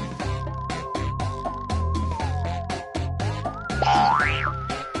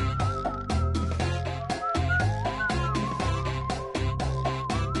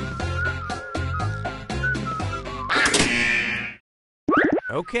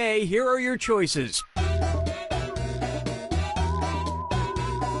 Okay, here are your choices.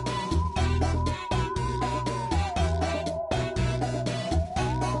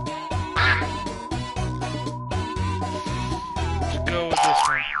 Let's go with this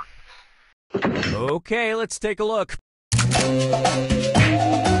one. Okay, let's take a look.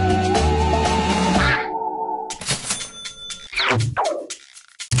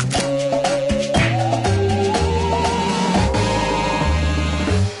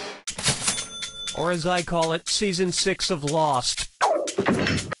 Or as I call it, Season 6 of Lost.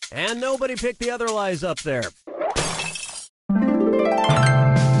 And nobody picked the other lies up there.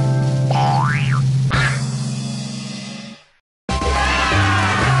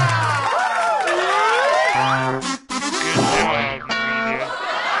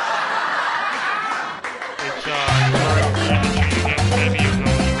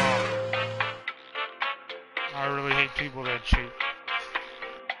 I really hate people that cheat.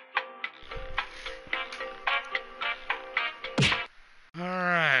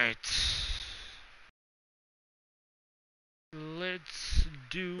 Alright. Let's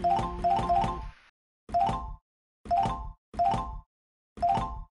do...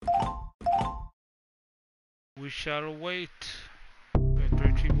 We shall await. 3,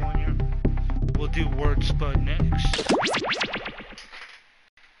 2, 1, yeah. We'll do word spud next.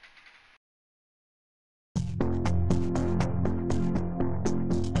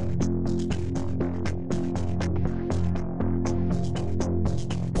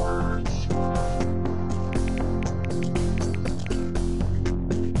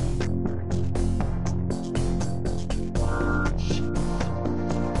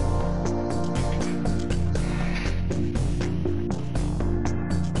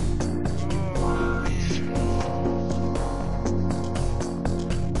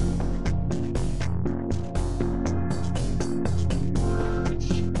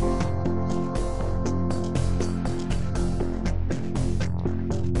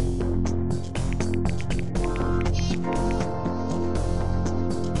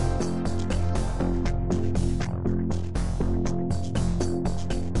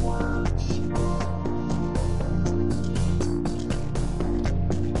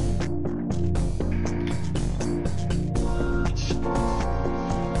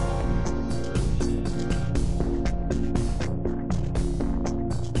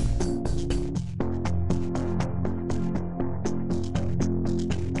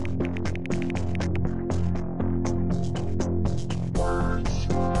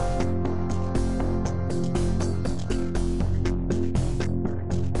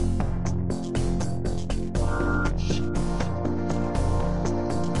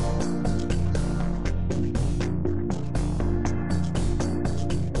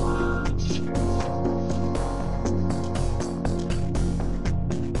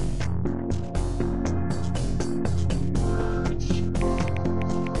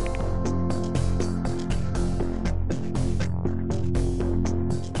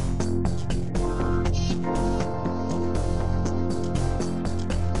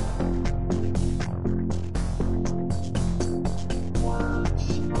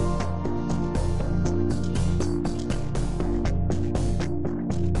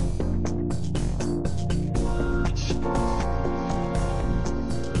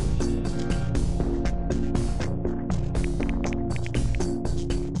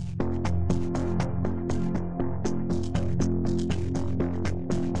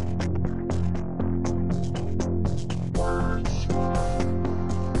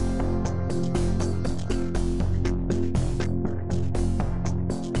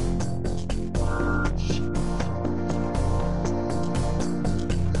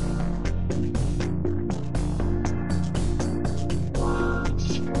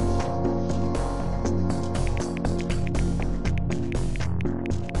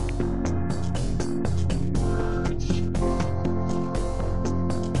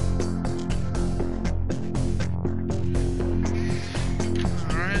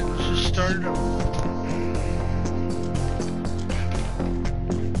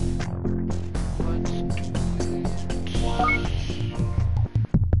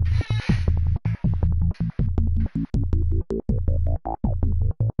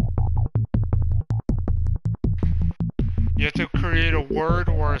 word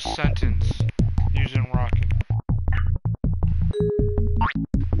or a sentence using Rocket.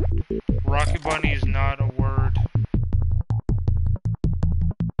 Rocket Bunny is not a word.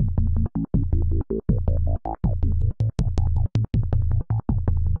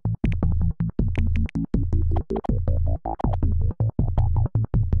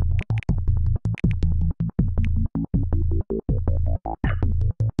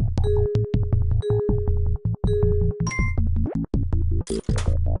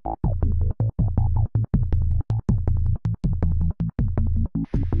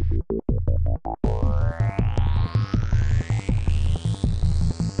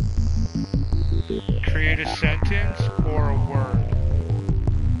 Create a sentence or a word.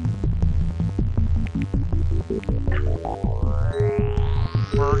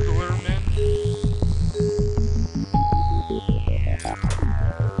 Burglarman.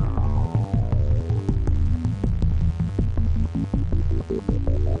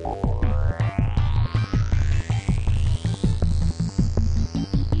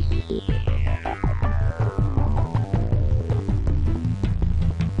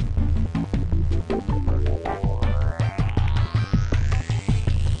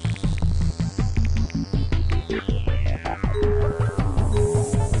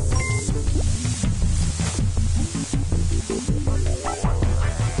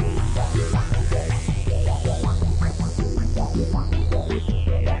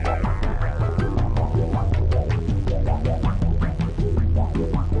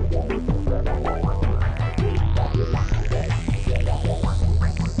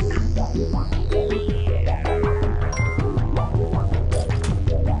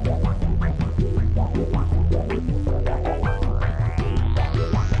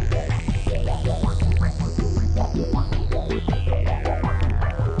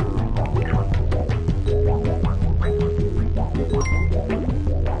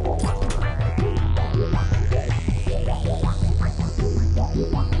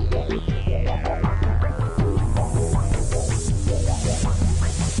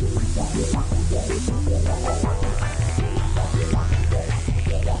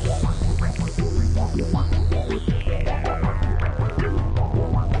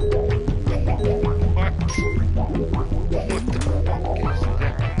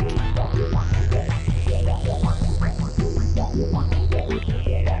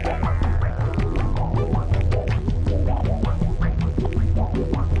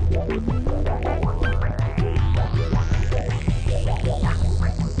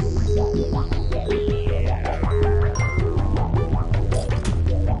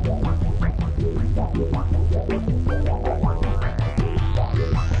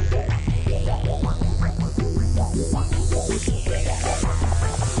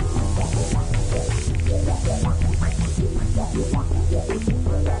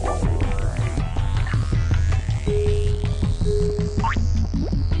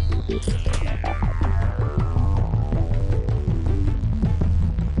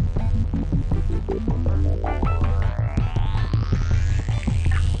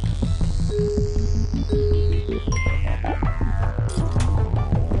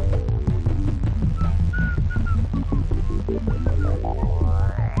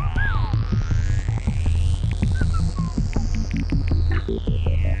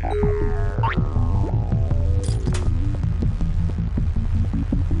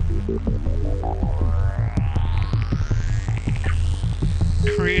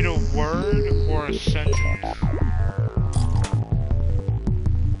 Create a word or a sentence.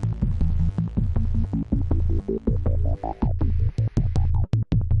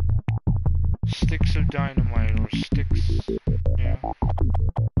 Sticks of dynamite or sticks, yeah.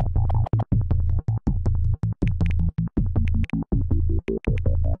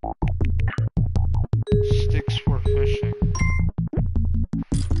 Sticks for fishing.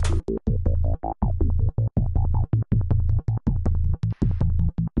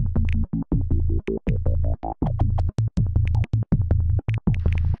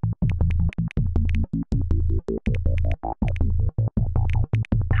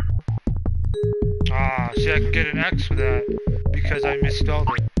 Ah, see, I can get an X for that because I misspelled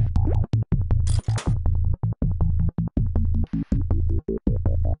it.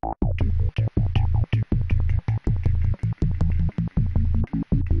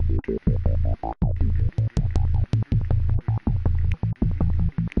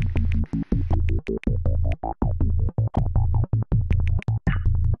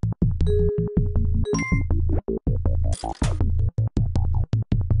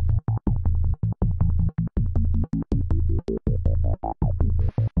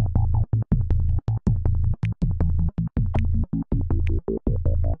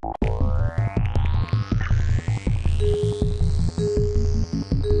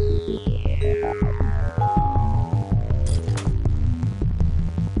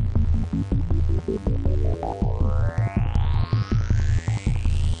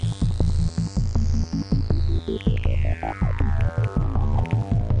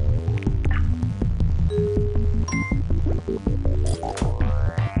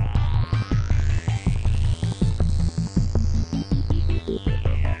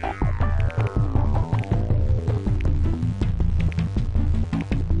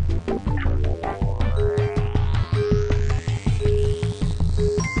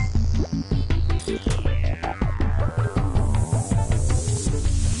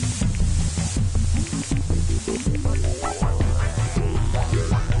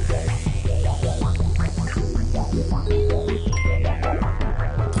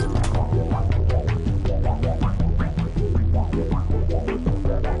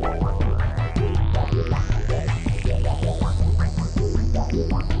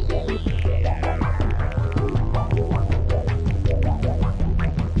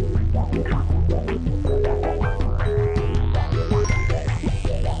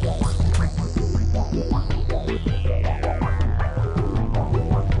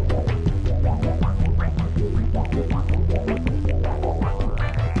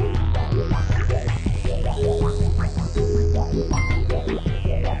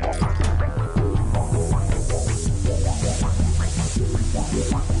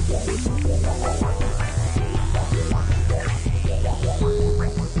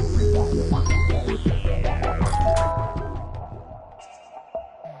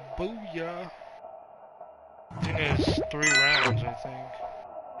 Booyah. I think it's 3 rounds, I think.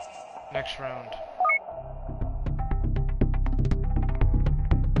 Next round.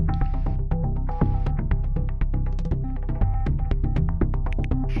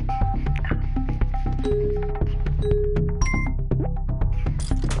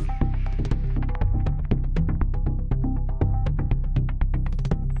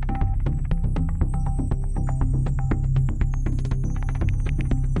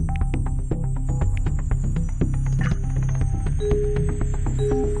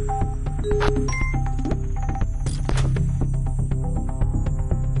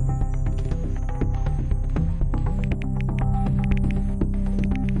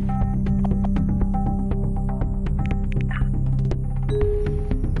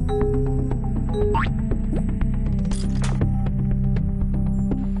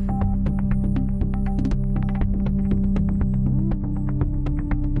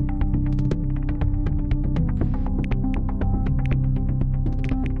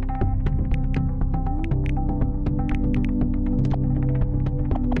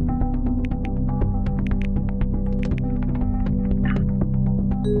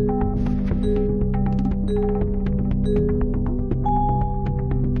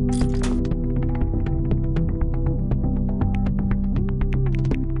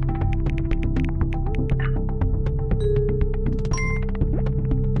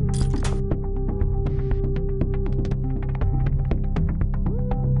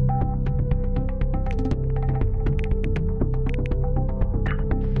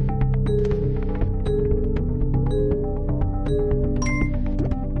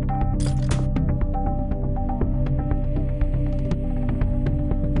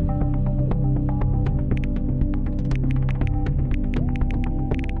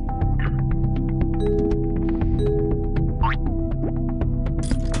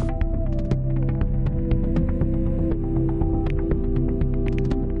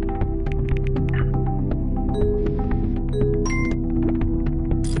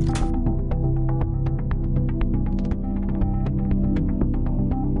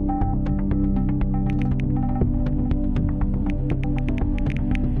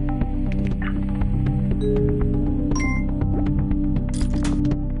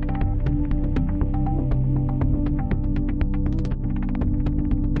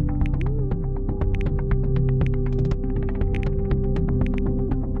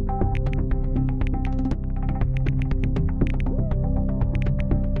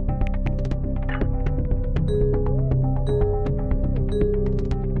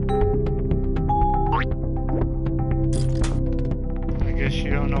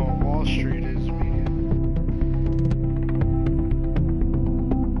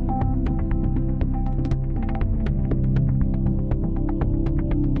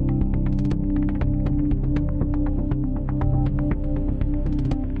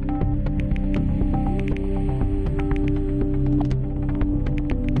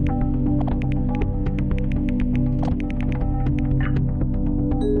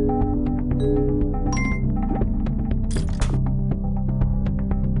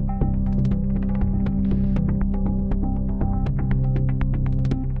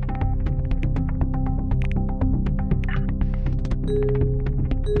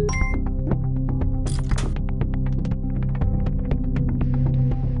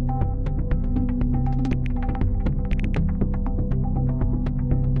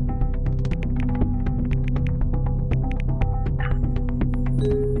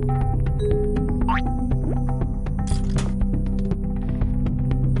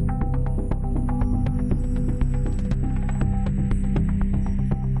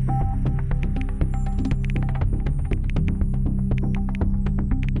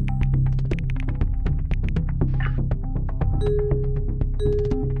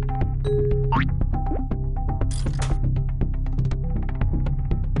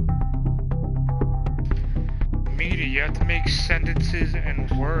 You have to make sentences and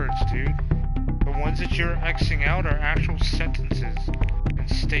words, dude. The ones that you're Xing out are actual sentences and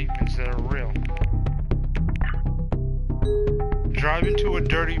statements that are real. Drive into a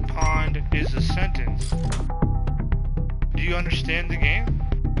dirty pond is a sentence. Do you understand the game?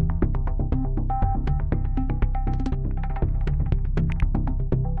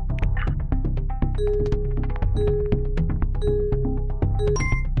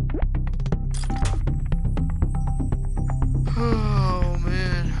 Oh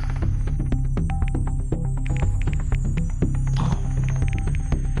man.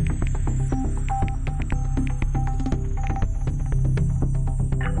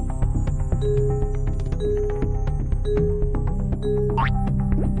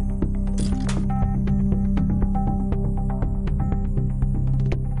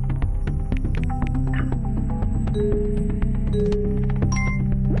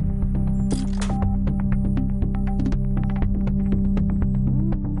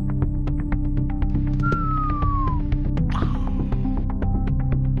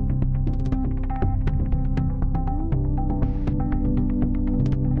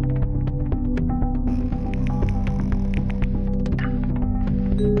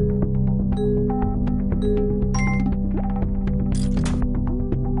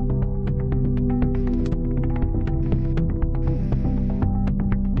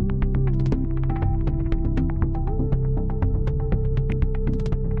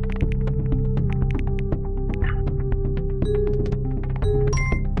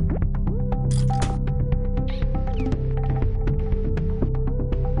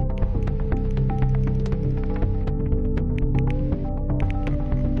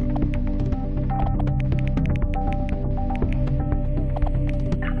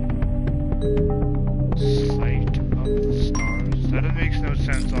 Sight of the stars. That makes no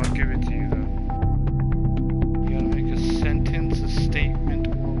sense. I'll give it to you though. You gotta make a sentence, a statement,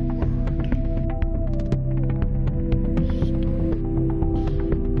 or a word.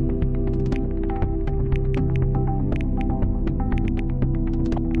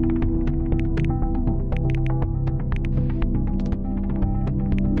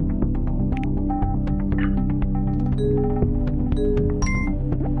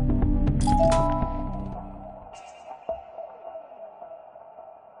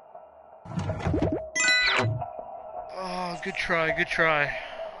 Oh, good try, good try.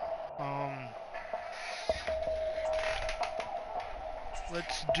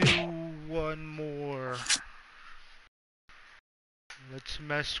 Let's do one more. Let's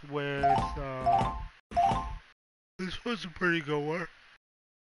mess with, this was a pretty good one.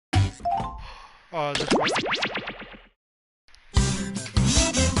 This one.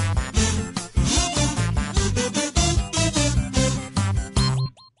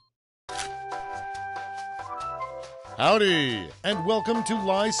 Howdy, and welcome to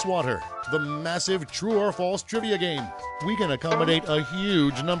Lie Swatter, the massive true or false trivia game. We can accommodate a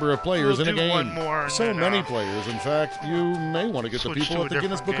huge number of players We'll in a do game. one more and So then, many players, in fact, you may want to get the switch people to at a the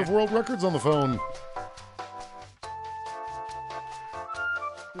Guinness Book different of World Records on the phone.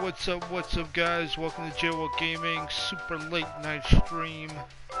 What's up guys? Welcome to JWalk Gaming Super Late Night Stream.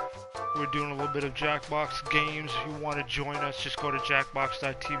 We're doing a little bit of Jackbox games. If you want to join us, just go to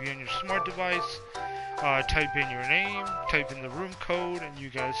jackbox.tv on your smart device. Type in your name, type in the room code, and you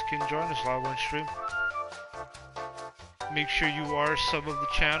guys can join us live on stream. Make sure you are a sub of the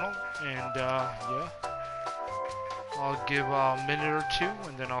channel, and yeah. I'll give a minute or two,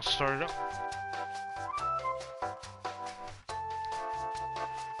 and then I'll start it up.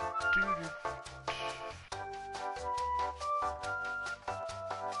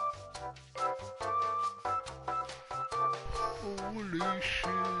 Holy shit.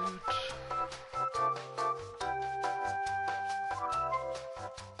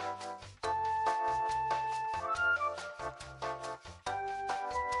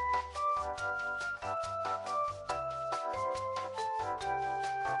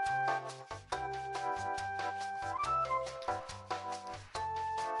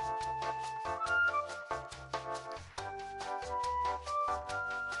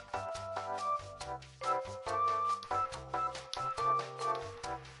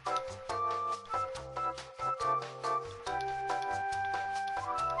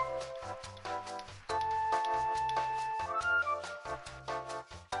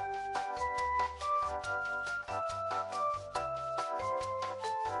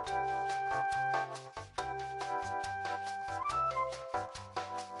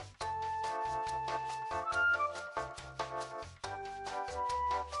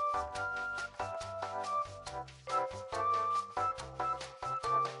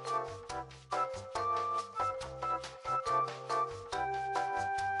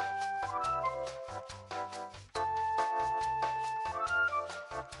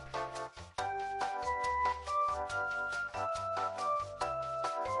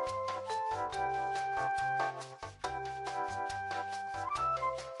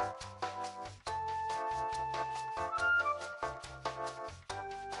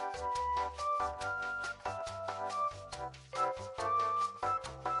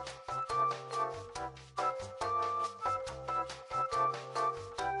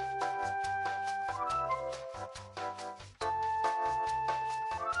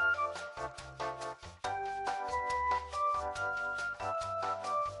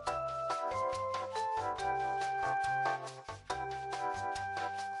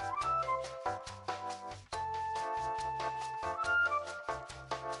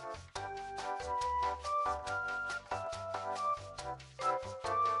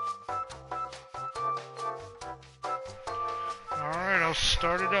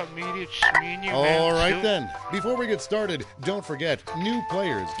 start it up, media. Just me and you, man. All right Still- then. Before we get started, don't forget, new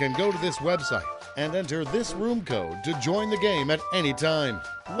players can go to this website and enter this room code to join the game at any time.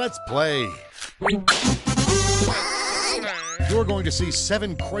 Let's play. You're going to see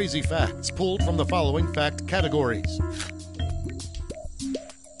 7 crazy facts pulled from the following fact categories.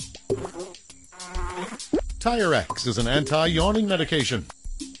 Tire-X is an anti-yawning medication.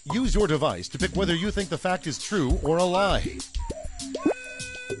 Use your device to pick whether you think the fact is true or a lie.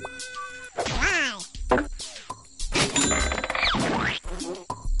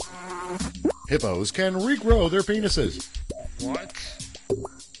 Hippos can regrow their penises. What?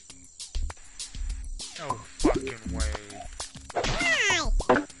 No fucking way.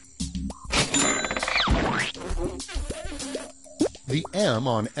 The M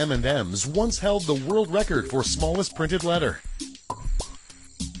on M&M's once held the world record for smallest printed letter.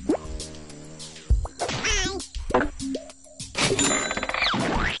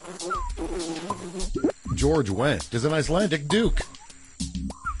 George Wendt is an Icelandic duke.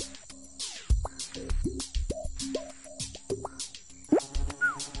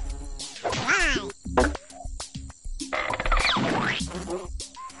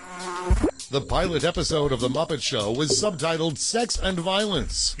 The pilot episode of The Muppet Show was subtitled Sex and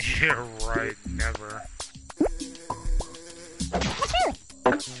Violence. Yeah, right. Never.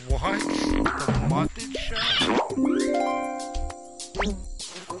 What? The Muppet Show?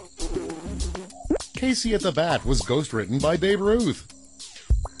 Casey at the Bat was ghostwritten by Babe Ruth.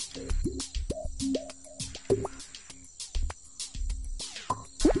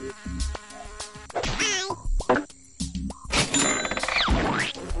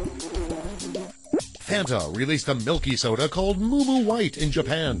 Fanta released a milky soda called Moo Moo White in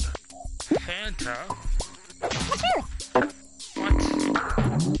Japan. Fanta? What?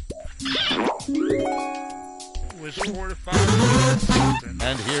 Was 4 to 5 minutes something.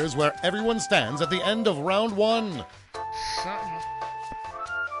 And here's where everyone stands at the end of round 1. Something.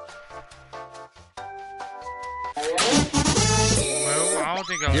 Well, I don't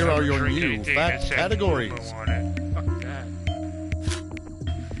think I'll Here ever are your drink new anything fact that said categories. Moo on it. Fuck that.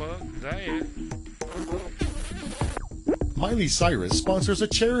 Fuck that. Miley Cyrus sponsors a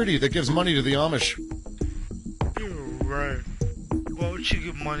charity that gives money to the Amish. You're right. Why would you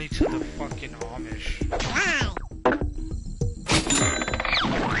give money to the fucking Amish?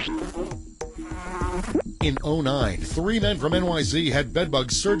 In 2009, 3 men from NYC had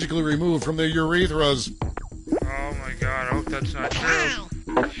bedbugs surgically removed from their urethras. Oh my god, I hope that's not true.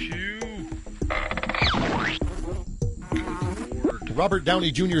 Phew. Good lord. Robert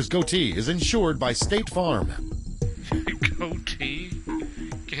Downey Jr.'s goatee is insured by State Farm. Goatee?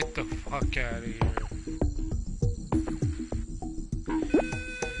 Get the fuck out of here.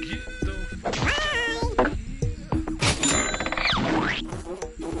 Get the fuck out of here.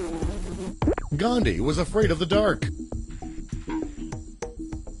 Gandhi was afraid of the dark.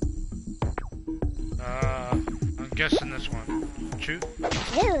 I'm guessing this one. True?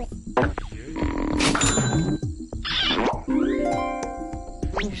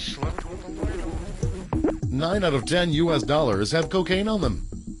 He slept with the light on. 9 out of 10 US dollars have cocaine on them.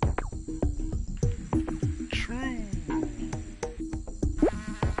 True.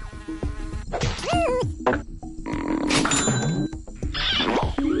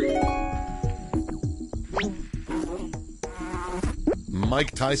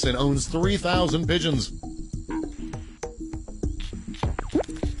 Mike Tyson owns 3,000 pigeons.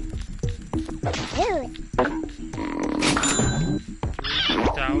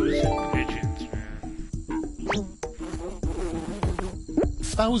 Pigeons, man.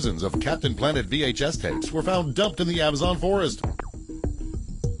 Thousands of Captain Planet VHS tapes were found dumped in the Amazon forest.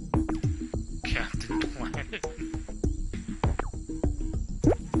 Captain Planet.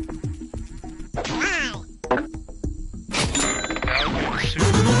 That would be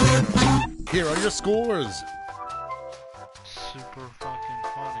super, Here are your scores. super fucking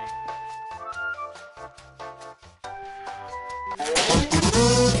funny.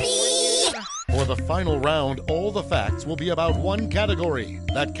 For the final round, all the facts will be about one category.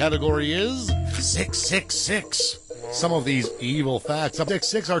 That category is 666. Some of these evil facts of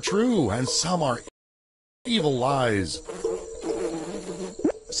 666 are true, and some are evil lies.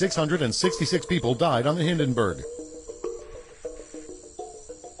 666 people died on the Hindenburg.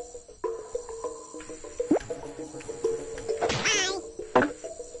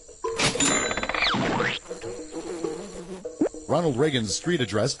 Ronald Reagan's street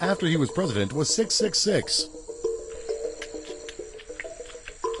address after he was president was 666.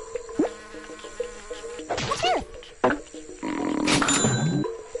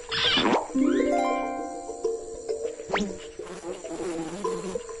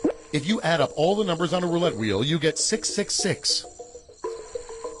 add up all the numbers on a roulette wheel, you get 666.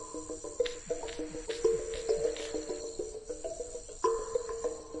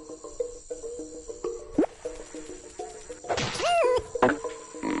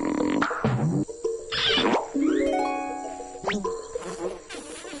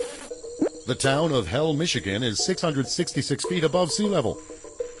 The town of Hell, Michigan is 666 feet above sea level.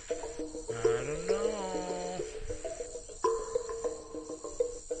 I don't know.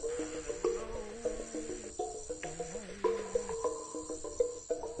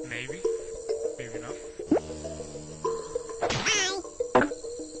 Maybe. Maybe not.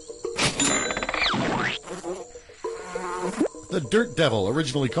 The Dirt Devil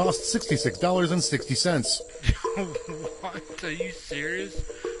originally cost $66.60. What? Are you serious?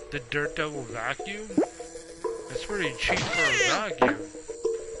 The Dirt Devil vacuum? That's pretty cheap for a vacuum.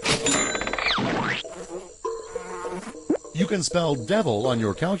 You can spell devil on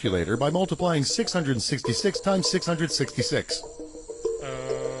your calculator by multiplying 666 times 666. I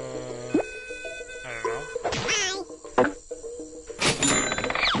don't know.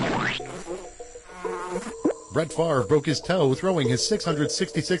 Brett Favre broke his toe throwing his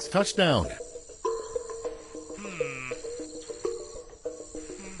 666th touchdown.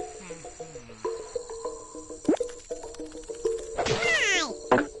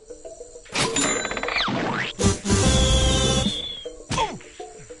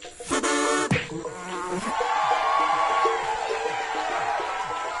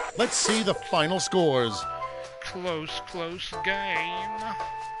 Let's see the final scores. Close game.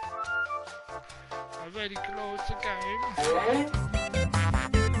 A very close game.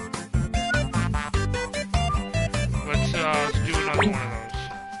 Let's do another one of those.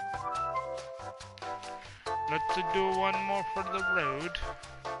 Let's do one more for the road.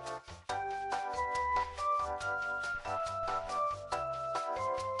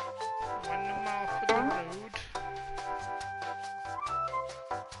 One more for the road.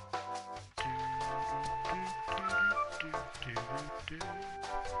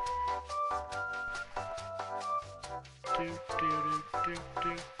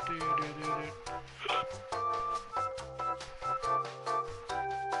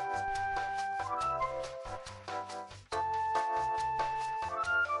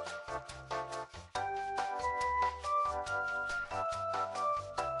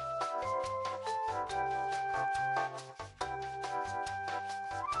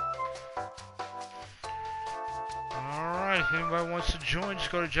 Alright, if anybody wants to join,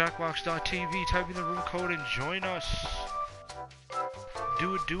 just go to jackbox.tv, type in the room code, and join us.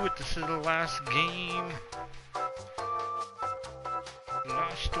 Do it. This is the last game.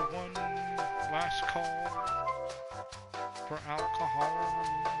 Last one. Last call for alcohol.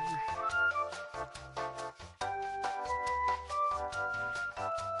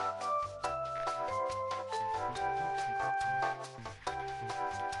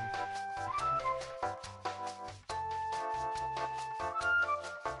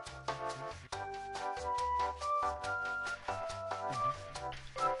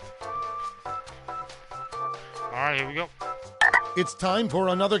 Alright, here we go. It's time for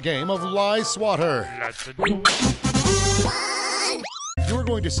another game of Lie Swatter. Let's do it. You're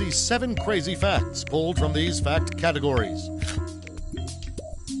going to see 7 crazy facts pulled from these fact categories.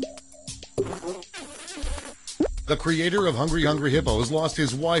 The creator of Hungry Hungry Hippos lost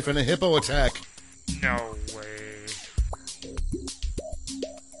his wife in a hippo attack. No way.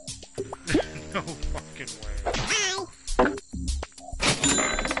 No fucking way.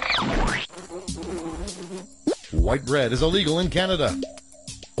 White bread is illegal in Canada.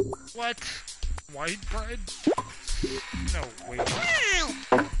 What? White bread? No way.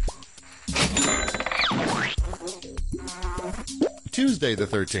 Tuesday the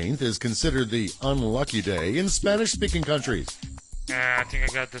 13th is considered the unlucky day in Spanish-speaking countries. I think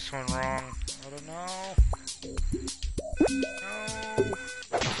I got this one wrong. I don't know.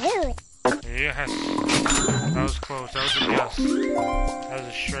 No. Yes. That was close. That was a guess. That was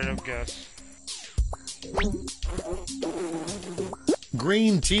a straight up guess.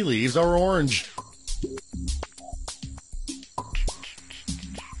 Green tea leaves are orange.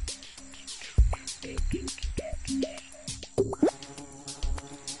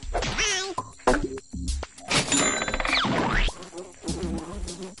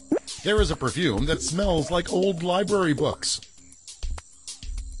 There is a perfume that smells like old library books.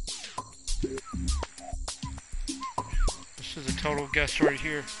 This is a total guess right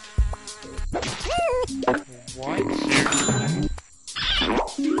here. What? Seriously?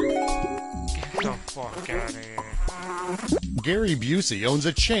 Get the fuck out of here. Gary Busey owns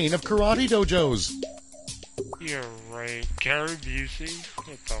a chain of karate dojos. You're right. Gary Busey?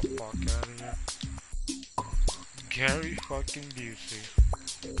 Get the fuck out of here. Gary fucking Busey.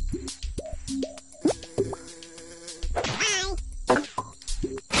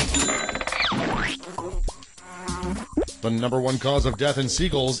 The number one cause of death in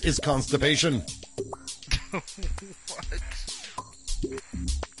seagulls is constipation. What?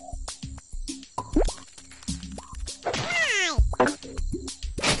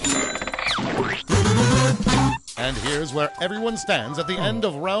 And here's where everyone stands at the end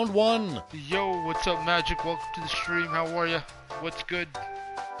of round one. Yo, what's up, Magic? Welcome to the stream. How are ya? What's good?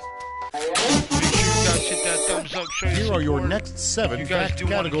 Make sure you guys hit that thumbs up. Show your Here are your support. next 7 You guys fact do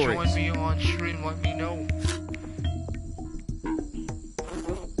want to categories. join me on stream? Let me know.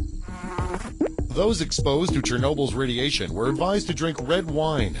 Those exposed to Chernobyl's radiation were advised to drink red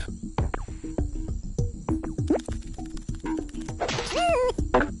wine.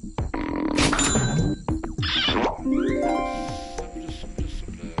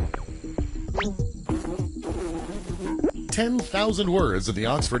 "10,000 words of the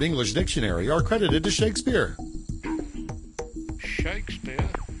Oxford English Dictionary are credited to Shakespeare. Shakespeare?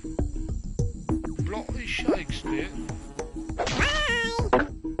 Bloody Shakespeare? To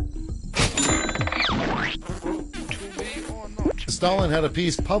be or not to Stalin had a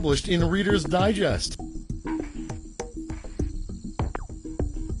piece published in Reader's Digest.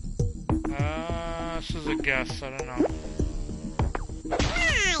 This is a guess. I don't know.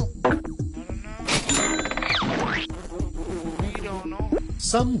 We don't know.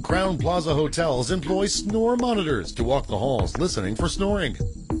 Some Crown Plaza hotels employ snore monitors to walk the halls listening for snoring.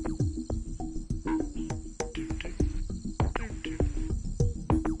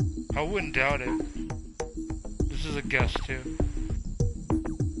 I wouldn't doubt it. This is a guess too.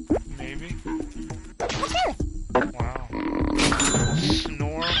 Maybe. Wow.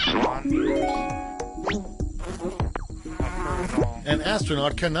 Snore monitors. I've heard it all. An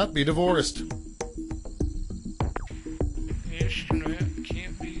astronaut cannot be divorced. Astronaut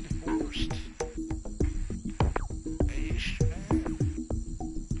can't be divorced. Astronaut.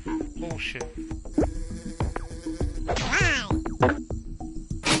 Bullshit.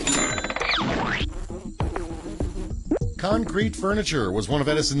 Concrete furniture was one of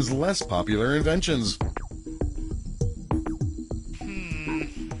Edison's less popular inventions.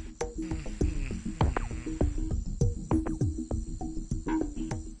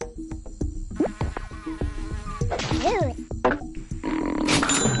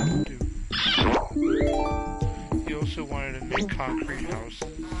 He also wanted to make concrete houses.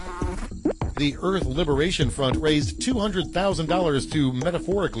 The Earth Liberation Front raised $200,000 to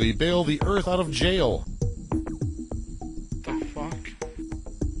metaphorically bail the Earth out of jail. The fuck?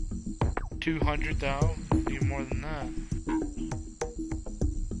 200,000? Need more than that.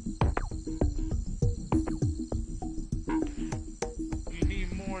 You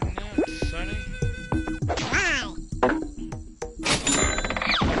need more than that, sonny.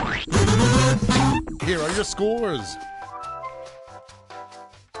 Here are your scores.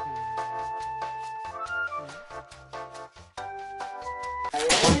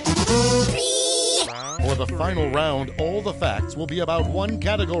 For the final round, all the facts will be about one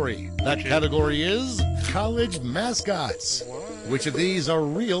category. That category is college mascots. Which of these are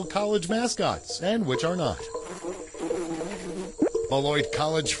real college mascots and which are not? Beloit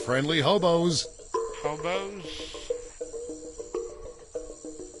College friendly hobos. Hobos?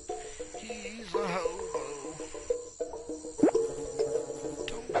 He's a hobo.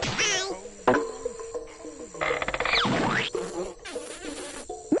 Don't be a hobo.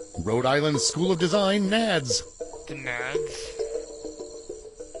 Rhode Island School of Design Nads. The Nads?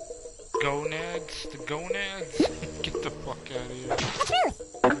 Gonads? The Gonads? Get the fuck out of here.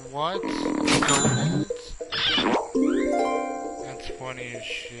 What? Gonads? That's funny as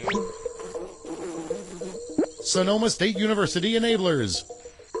shit. Sonoma State University Enablers.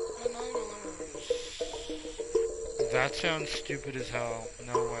 That sounds stupid as hell.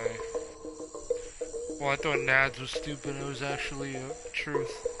 No way. Well, I thought Nads was stupid. It was actually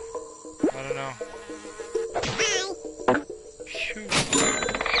truth. I don't know. Phew.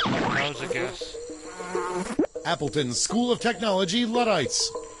 That was a guess. Appleton School of Technology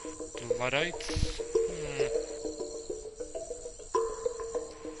Luddites. The Luddites?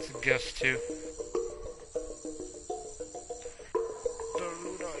 It's a guess too. The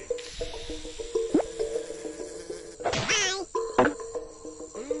Luddites.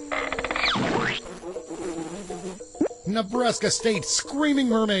 Nebraska State Screaming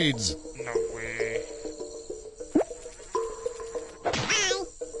Mermaids. No way.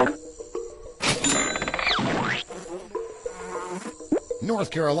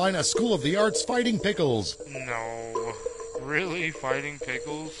 North Carolina School of the Arts Fighting Pickles. No. Really? Fighting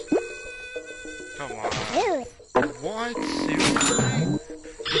pickles? Come on. Dude. What? Seriously?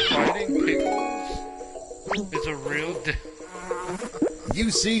 Fighting pickles? It's a real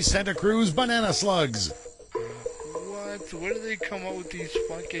UC Santa Cruz banana slugs. What? Where do they come up with these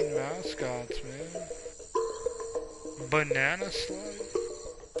fucking mascots, man? Banana slug?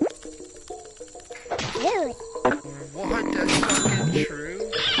 Dude. What? That's fucking true?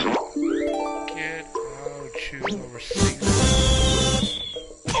 Get out, choose over 6.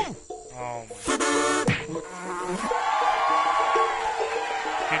 Oh my.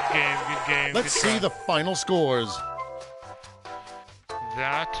 Good game, good game. Let's good see try. the final scores.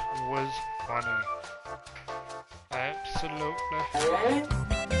 That was funny. Absolutely funny.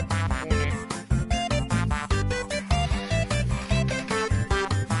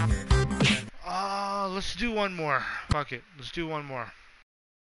 Let's do one more. Fuck it. Let's do one more.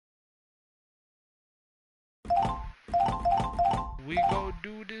 We go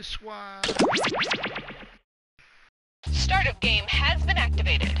do this one. Startup game has been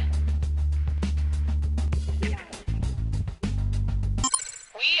activated. We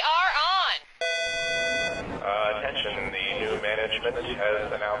are on! Attention, the new management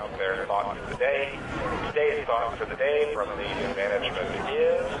has announced their thought for the day. Today's thought for the day from the new management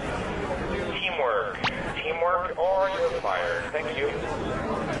is teamwork. Teamwork or you're fired. Thank you.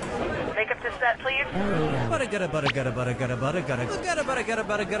 Make up the set, please. Butta gutta butta gutta butta gutta butta gutta gutta butta gutta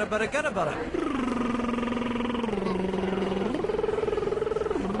butta gutta butta gutta butta.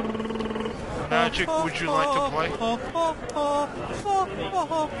 Magic, would you like to play?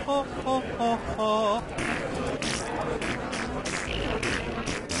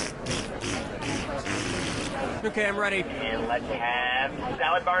 Okay, I'm ready. And let's have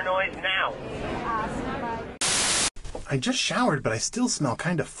salad bar noise now. I just showered, but I still smell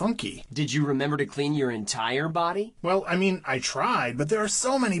kind of funky. Did you remember to clean your entire body? Well, I mean, I tried, but there are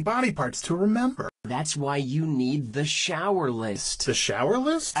so many body parts to remember. That's why you need the shower list. The shower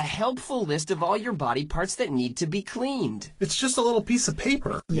list? A helpful list of all your body parts that need to be cleaned. It's just a little piece of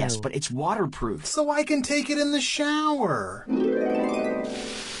paper. Yes, but it's waterproof. So I can take it in the shower.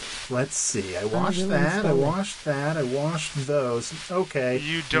 Let's see. I washed that. I washed that. I washed those. Okay.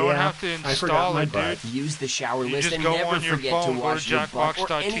 You don't have to install it, dude. Use the shower You list just and go never on your forget phone, to go wash to your butt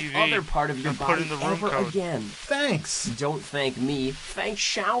or any jackbox.tv other part of your and put body in the room ever code. again. Thanks. Don't thank me. Thank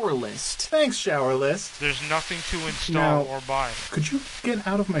Shower List. Thanks, shower list. There's nothing to install Now, or buy. Could you get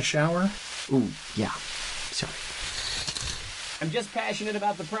out of my shower? Ooh, yeah. Sorry. I'm just passionate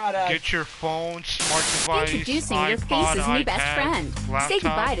about the product. Get your phone, smart device, Introducing iPod, your face's new best iPad, friend. laptop, Say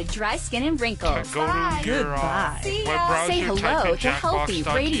goodbye to dry skin and wrinkles. Go to your Goodbye. web browser, Say type hello in to healthy,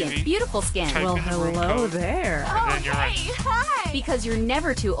 jackbox.tv, radiant, beautiful skin. type in the room code, there. and then you're in. Hi! Because you're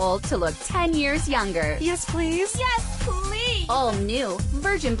never too old to look 10 years younger. Yes, please. Yes, please! All new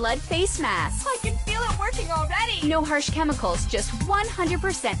Virgin Blood face mask. I can feel it working already! No harsh chemicals, just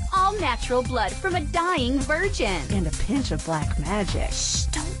 100% all natural blood from a dying virgin. And a pinch of black magic. Shh,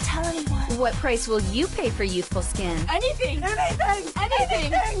 don't tell anyone. What price will you pay for youthful skin? Anything! Anything!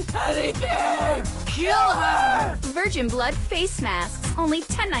 Anything! Anything! Kill her! Virgin Blood face masks, only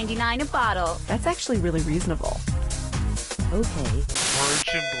 $10.99 a bottle. That's actually really reasonable. Okay.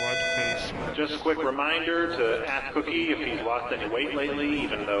 Virgin Blood face mask. Just a quick reminder to ask Cookie if he's lost any weight lately,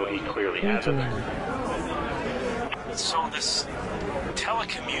 even though he clearly hasn't. So this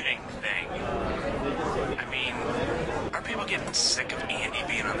telecommuting thing, I mean, are people getting sick of Andy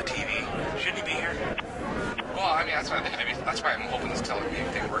being on the TV? Shouldn't he be here? Well, I mean, that's why I'm hoping this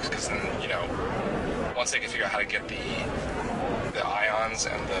telecommuting thing works, because then, you know, once they can figure out how to get the ions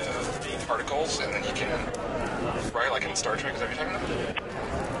and the particles, and then you can, right, like in Star Trek, is that what you're talking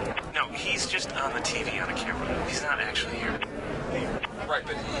about? No, he's just on the TV on a camera. He's not actually here. Right,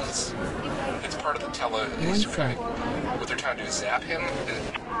 but it's part of the he's trying, what they're trying to do is zap him.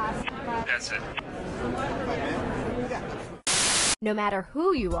 That's it. No matter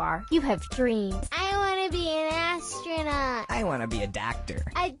who you are, you have dreams. I want to be an astronaut. I want to be a doctor.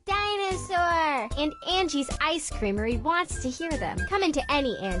 A dinosaur. And Angie's Ice Creamery wants to hear them. Come into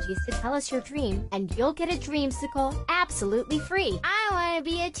any Angie's to tell us your dream, and you'll get a dreamsicle absolutely free. I want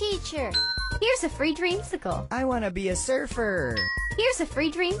to be a teacher. Here's a free dreamsicle. I want to be a surfer. Here's a free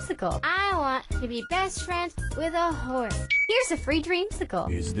dreamsicle. I want to be best friends with a horse. Here's a free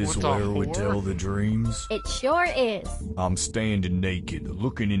dreamsicle. Is this where we tell the dreams? It sure is. I'm standing naked,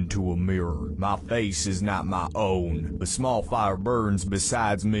 looking into a mirror. My face is not my own. A small fire burns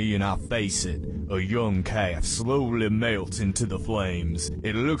beside me and I face it. A young calf slowly melts into the flames.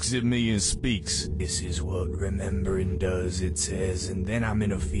 It looks at me and speaks. This is what remembering does, it says. And then I'm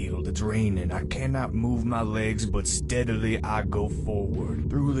in a field. It's raining. I cannot move my legs, but steadily I go forward.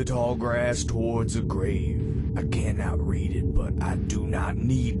 Through the tall grass towards a grave. I cannot read it, but I do not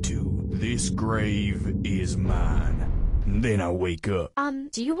need to. This grave is mine. And then I wake up.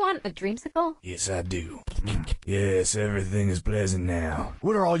 Do you want a dreamsicle? Yes, I do. Yes, everything is pleasant now.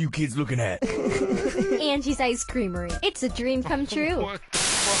 What are all you kids looking at? Angie's Ice Creamery. It's a dream come true.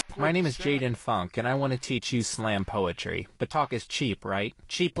 My name is Jaden Funk, and I want to teach you slam poetry. But talk is cheap, right?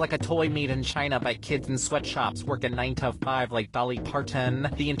 Cheap like a toy made in China by kids in sweatshops working 9 to 5 like Dolly Parton.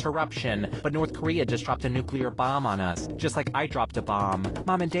 The interruption. But North Korea just dropped a nuclear bomb on us, just like I dropped a bomb.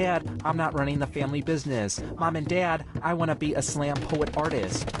 Mom and Dad, I'm not running the family business. Mom and Dad, I want to be a slam poet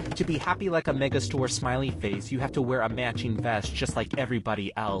artist. To be happy like a megastore smiley face, you have to wear a matching vest just like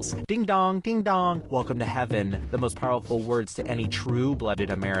everybody else. Ding dong, ding dong. Welcome to heaven. The most powerful words to any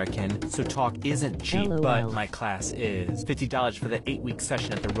true-blooded American. So talk isn't cheap, but my class is. $50 for the 8-week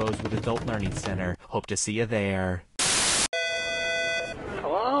session at the Rosewood Adult Learning Center. Hope to see you there.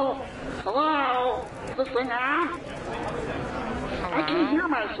 Hello? Hello? Is this thing on? I can't hear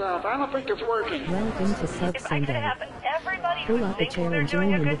myself. I don't think it's working. Welcome to Sub Sunday. Pull up a chair and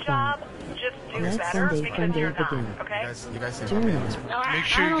join in the fun. Let Sunday fun day begin. You guys Join us. Make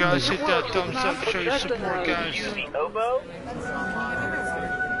sure you guys hit that thumbs up, show your support, guys. Show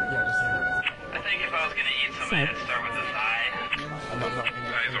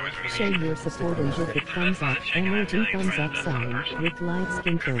your support and hit the thumbs up, emoji thumbs up sign, with light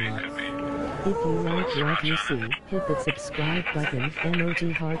skin tone. If you like what you see, hit the subscribe button,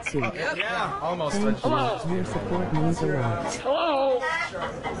 emoji heart soup. Yeah, almost. Thank you, your support means a lot. Hello?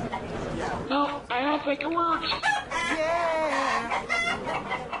 No, I don't think it works.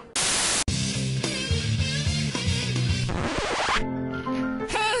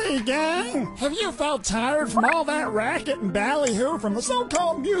 Hey, gang! Have you felt tired from all that racket and ballyhoo from the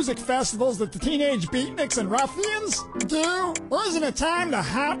so-called music festivals that the teenage beatniks and ruffians do? Well, isn't it time to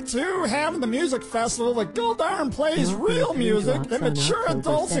hop to having the music festival that Goldarn plays real music that mature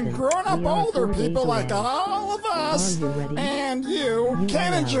adults and grown-up older people like all of us and you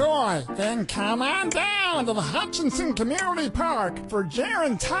can enjoy? Then come on down to the Hutchinson Community Park for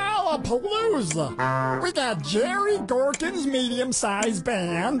Gerentala Palooza. We got Jerry Gorkin's medium-sized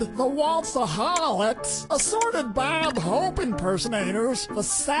band, the Waltzaholics, assorted Bob Hope impersonators, the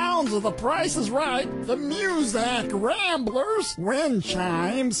sounds of The Price is Right, the Muzak Ramblers, wind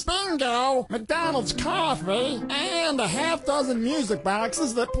chimes, bingo, McDonald's coffee, and a half-dozen music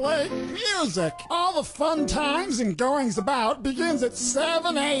boxes that play music. All the fun times and goings about begins at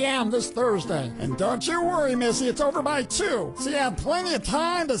 7 a.m. this Thursday. And don't you worry, Missy, it's over by 2, so you have plenty of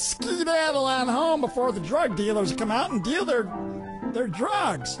time to skedaddle on home before the drug dealers come out and deal their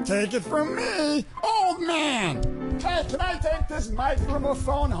drugs. Take it from me, old man. Hey, can I take this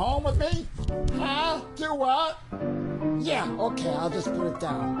microphone home with me? Huh? Do what? Yeah, okay, I'll just put it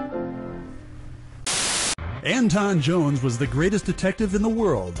down. Anton Jones was the greatest detective in the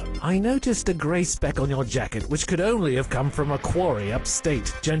world. I noticed a gray speck on your jacket, which could only have come from a quarry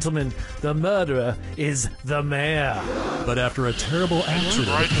upstate. Gentlemen, the murderer is the mayor. But after a terrible accident...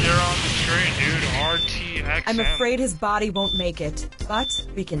 Right there on the train, dude. RTXM. I'm afraid his body won't make it, but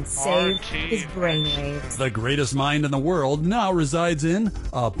we can save his brainwaves. The greatest mind in the world now resides in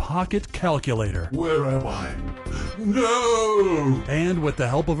a pocket calculator. Where am I? No! And with the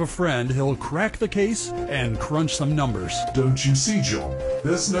help of a friend, he'll crack the case and crunch some numbers. Don't you see, John?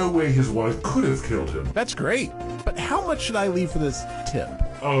 There's no way his wife could have killed him. That's great. But how much should I leave for this tip?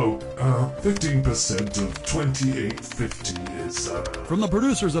 Oh, 15% of $28.50 is, From the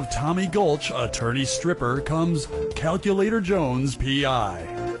producers of Tommy Gulch, Attorney Stripper, comes Calculator Jones, P.I.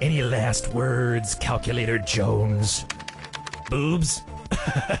 Any last words, Calculator Jones? Boobs?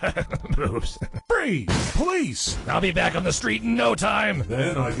 Boobs. Freeze! Police! I'll be back on the street in no time.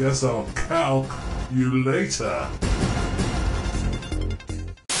 Then I guess I'll calc you later.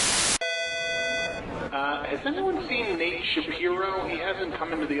 Has anyone seen Nate Shapiro? He hasn't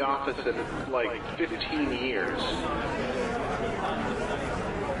come into the office in like 15 years.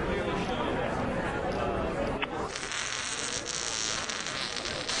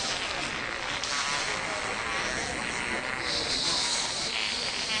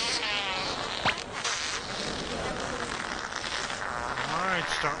 Alright,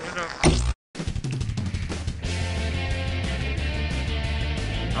 starting it up.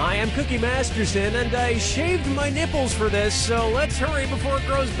 I am Cookie Masterson, and I shaved my nipples for this, so let's hurry before it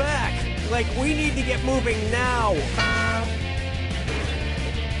grows back. Like, we need to get moving now.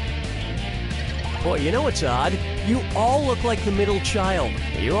 Boy, you know what's odd? You all look like the middle child.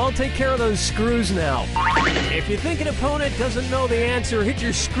 You all take care of those screws now. If you think an opponent doesn't know the answer, hit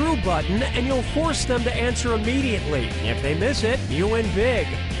your screw button, and you'll force them to answer immediately. If they miss it, you win big.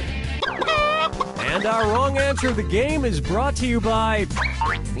 And our wrong answer of the game is brought to you by...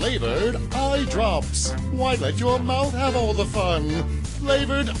 Flavored eye drops. Why let your mouth have all the fun?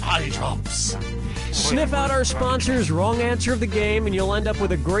 Flavored eye drops. Sniff out our sponsor's wrong answer of the game, and you'll end up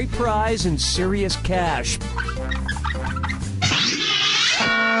with a great prize and serious cash.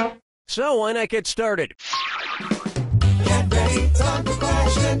 So, why not get started? Get ready, time for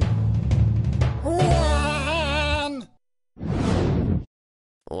question 1.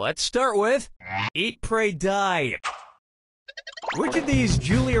 Let's start with Eat, Pray, Die. Which of these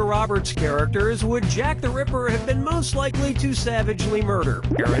Julia Roberts characters would Jack the Ripper have been most likely to savagely murder?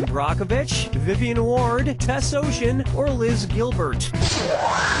 Erin Brockovich, Vivian Ward, Tess Ocean, or Liz Gilbert?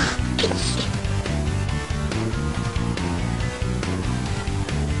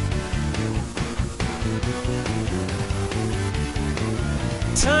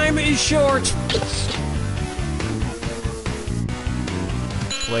 Time is short.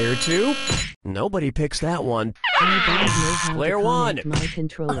 Player 2. Nobody picks that one. Player 1. My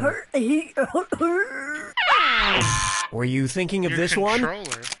controller. Were you thinking of this one?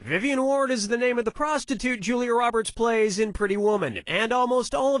 Vivian Ward is the name of the prostitute Julia Roberts plays in Pretty Woman, and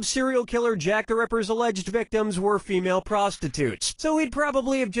almost all of serial killer Jack the Ripper's alleged victims were female prostitutes, so he'd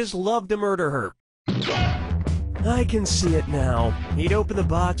probably have just loved to murder her. I can see it now. He'd open the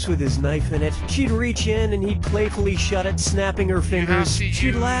box with his knife in it. She'd reach in and he'd playfully shut it, snapping her fingers.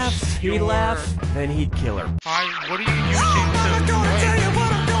 She'd laugh, he'd laugh, then he'd kill her. What are you using to...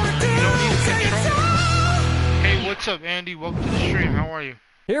 Hey, what's up, Andy? Welcome to the stream. How are you?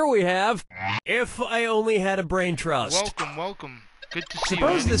 Here we have If I Only Had a Brain Trust. Welcome, welcome. Good to see you.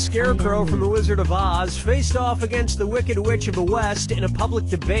 Suppose the Scarecrow from The Wizard of Oz faced off against the Wicked Witch of the West in a public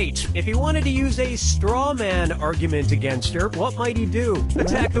debate. If he wanted to use a straw man argument against her, what might he do?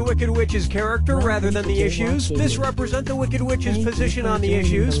 Attack the Wicked Witch's character rather than the issues? Misrepresent the Wicked Witch's position on the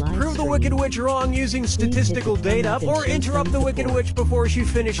issues? Prove the Wicked Witch wrong using statistical data? Or interrupt the Wicked Witch before she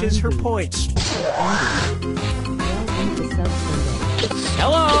finishes her points?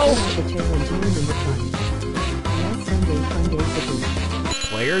 Hello!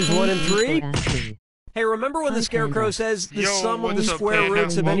 Players 1 and 3. Hey, remember when the Scarecrow says the sum of the square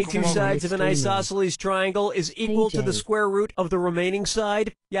roots of any two sides of an isosceles triangle is equal to the square root of the remaining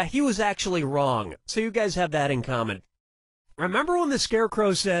side? Yeah, he was actually wrong. So you guys have that in common. Remember when the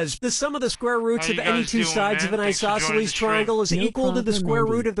Scarecrow says the sum of the square roots of any two sides of an isosceles triangle is equal to the square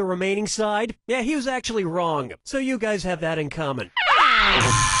root of the remaining side? Yeah, he was actually wrong. So you guys have that in common.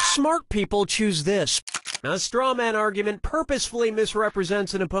 Smart people choose this. A straw man argument purposefully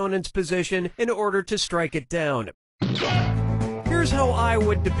misrepresents an opponent's position in order to strike it down. Here's how I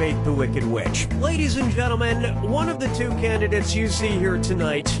would debate the Wicked Witch. Ladies and gentlemen, one of the two candidates you see here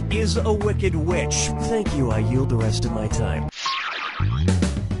tonight is a Wicked Witch. Thank you, I yield the rest of my time.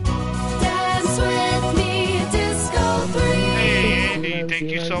 Dance with me, Disco 3. Hey, Andy,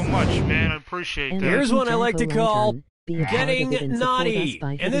 thank you so much, man. I appreciate that. Here's one I like to call Getting Naughty.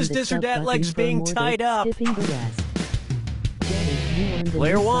 And this dis or dat likes being tied up.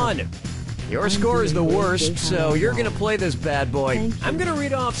 Player 1. Your score is the worst, so you're gonna play this bad boy. I'm gonna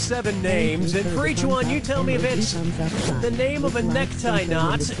read off 7 names, and for each one you tell me if it's the name of a necktie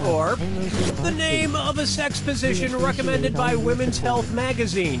knot, or the name of a sex position recommended by Women's Health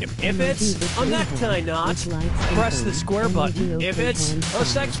magazine. If it's a necktie knot, press the square button. If it's a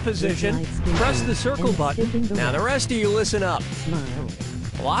sex position, press the circle button. Now the rest of you listen up.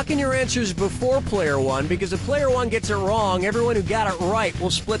 Lock in your answers before Player 1, because if Player 1 gets it wrong, everyone who got it right will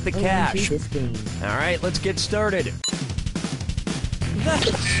split the cash. Alright, let's get started. The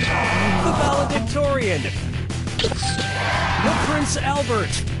Valedictorian. The Prince Albert.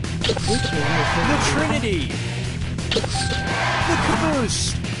 The Trinity. The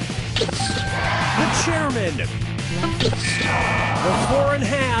Caboose. The Chairman. The Four in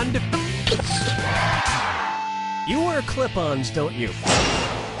Hand. You wear clip-ons, don't you?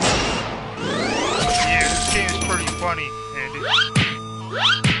 Yeah, this game's pretty funny, Andy.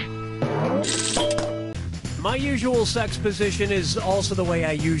 My usual sex position is also the way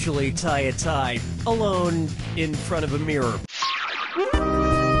I usually tie a tie, alone in front of a mirror.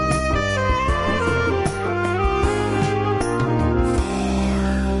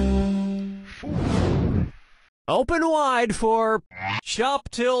 Open wide for Shop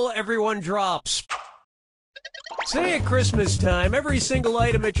till everyone drops. Say at Christmas time, every single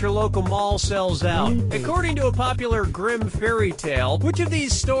item at your local mall sells out. According to a popular Grimm fairy tale, which of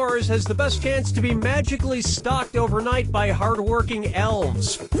these stores has the best chance to be magically stocked overnight by hardworking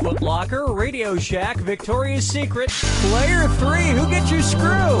elves? Foot Locker, Radio Shack, Victoria's Secret. Player 3, who gets your screw?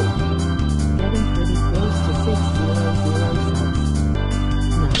 Getting pretty close to 600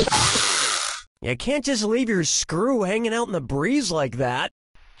 You can't just leave your screw hanging out in the breeze like that.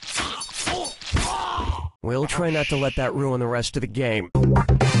 We'll try not to let that ruin the rest of the game.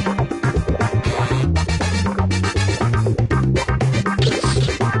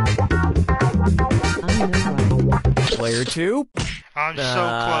 Player 2? I'm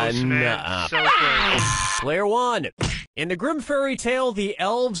so close, man. So close. Player 1. In the Grimm fairy tale, The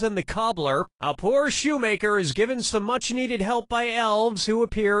Elves and the Cobbler, a poor shoemaker is given some much-needed help by elves who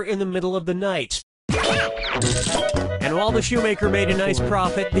appear in the middle of the night. And while the shoemaker made a nice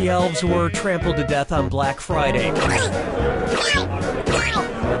profit, the elves were trampled to death on Black Friday.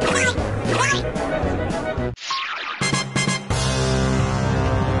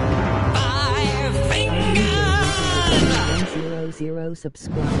 Zero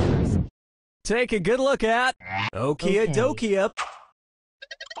subscribers. Take a good look at Okia Dokia.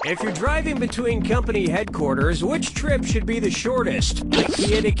 If you're driving between company headquarters, which trip should be the shortest?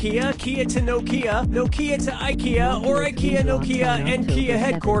 IKEA to Kia, Kia to Nokia, Nokia to IKEA, or IKEA, Nokia, and Kia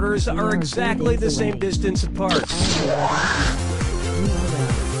headquarters are exactly the same distance apart.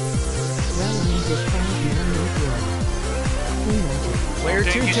 Player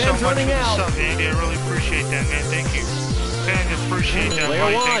 210's running out. Thank you so much for the sub, Andy. I really appreciate that, man. Thank you. I appreciate that. Player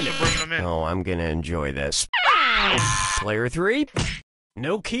 1. Thanks for bringing them in. Oh, I'm gonna enjoy this. Player 3.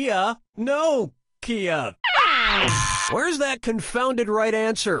 Nokia. No Kia. Where's that confounded right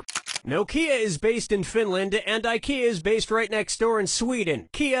answer? Nokia is based in Finland, and IKEA is based right next door in Sweden.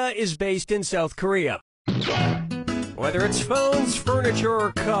 Kia is based in South Korea. Whether it's phones, furniture,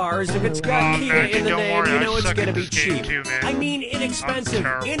 or cars, if it's got Kia in the name, you know it's gonna be cheap. I mean inexpensive.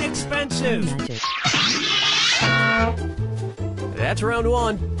 Inexpensive! That's round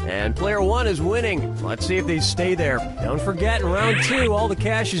 1, and player 1 is winning. Let's see if they stay there. Don't forget, in round 2, all the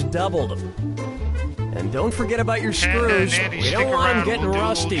cash is doubled. And don't forget about your screws. We don't want them getting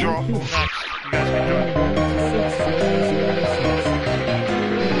rusty.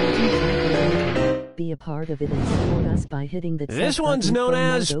 Be a part of it and support us by hitting the This one's known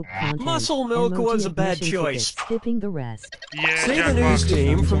as Muscle Milk was a bad choice. Skipping the rest. Say the news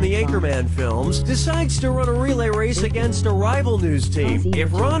team from the Anchorman films decides to run a relay race against a rival news team.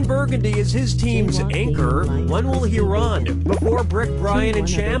 If Ron Burgundy is his team's anchor, when will he run? Before Brick, Brian, and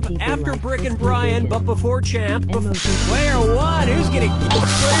Champ? After Brick and Brian, but before Champ? Player 1, who's getting...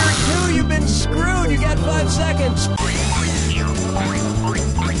 Player 2, you've been screwed. You got 5 seconds.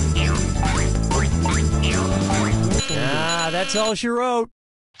 That's all she wrote.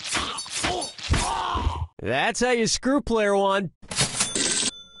 That's how you screw player 1.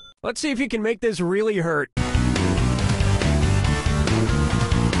 Let's see if you can make this really hurt.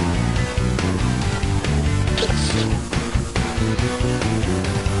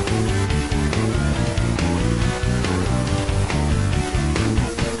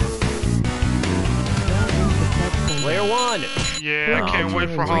 Player 1. Yeah, I can't wait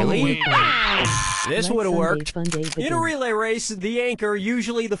for Halloween. This would have worked. In a relay race, the anchor,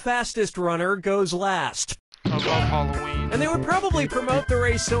 usually the fastest runner, goes last. I love Halloween. And they would probably promote the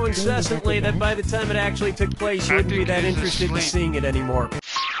race so incessantly that by the time it actually took place, you wouldn't be that interested in seeing it anymore.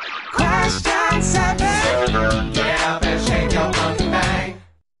 Question 7. Get up and shake your monkey bang.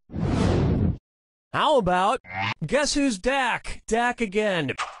 How about, guess who's Dak? Dak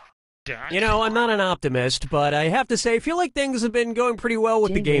again. You know, I'm not an optimist, but I have to say, I feel like things have been going pretty well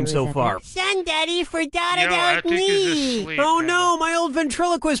with the game so far. Son, Daddy, forgot about me. Oh no, my old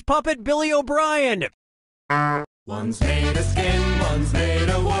ventriloquist puppet, Billy O'Brien. One's made of skin, one's made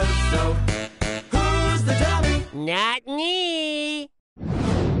of wood, so who's the dummy? Not me.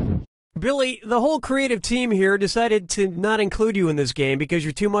 Billy, the whole creative team here decided to not include you in this game because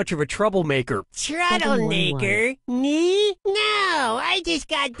you're too much of a troublemaker. Troublemaker? Me? No, I just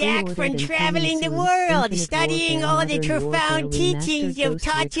got back from traveling the world, studying all the profound teachings of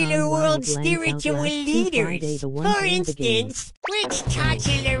titular world spiritual leaders. For instance, which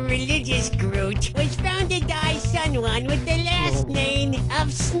titular religious group was founded by someone with the last name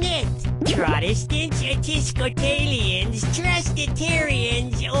of Smith? Protestants, Episcopalians,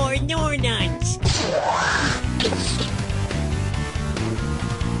 Trustitarians, or Nornuns?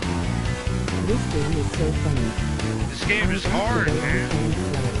 This game is so funny. This game is hard, man.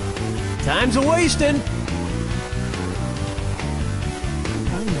 Time's a-wasting.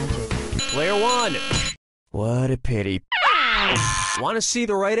 Player 1. What a pity. Want to see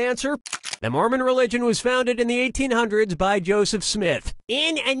the right answer? The Mormon religion was founded in the 1800s by Joseph Smith.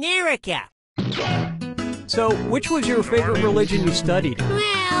 In America. So, which was your favorite religion you studied? Well,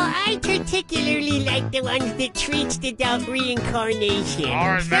 I particularly like the ones that treats the doubt reincarnation.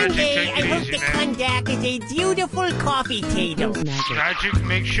 Someday, I hope to come back as a beautiful coffee table. Magic,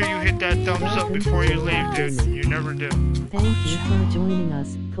 make sure you hit that thumbs up before you leave, dude. You never do. Thank you for joining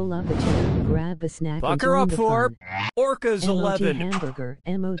us. Pull up a chair, grab a snack, and Bucker join up the for fun. Orcas 11. Hamburger,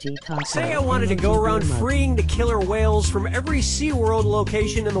 emoji taco, Say I wanted to go around freeing the killer whales from every SeaWorld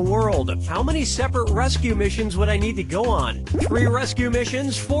location in the world. How many separate rescue missions would I need to go on? 3 rescue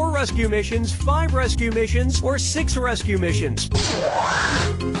missions, 4 rescue missions, 5 rescue missions, or 6 rescue missions?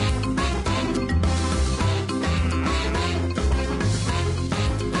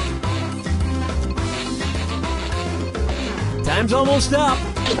 Time's almost up.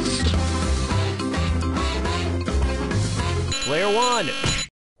 Player 1.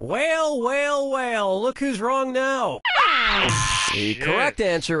 Well, look who's wrong now. The correct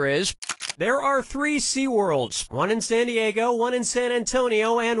answer is, there are 3 SeaWorlds. 1 in San Diego, 1 in San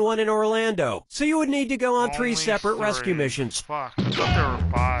Antonio, and 1 in Orlando. So you would need to go on 3 separate rescue missions. Fuck, I thought there were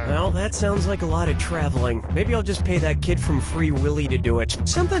 5. Well, that sounds like a lot of traveling. Maybe I'll just pay that kid from Free Willy to do it.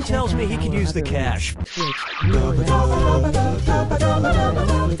 Something tells me he could use the cash.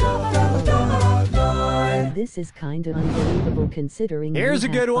 This is kind of unbelievable considering. Here's a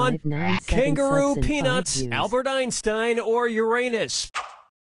good one. 5, 9, 7 Kangaroo, subs and 5 Peanuts, views. Albert Einstein, or Uranus?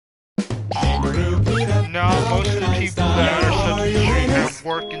 No, most of the people that are substituting have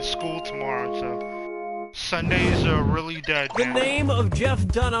work and school tomorrow, so Sundays are really dead. The name of Jeff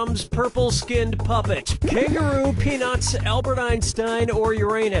Dunham's purple-skinned puppet. Kangaroo, Peanuts, Albert Einstein, or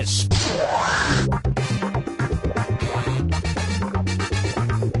Uranus?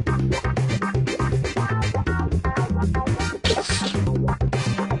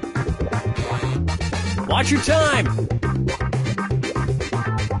 Watch your time!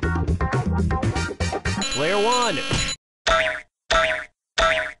 Player 1.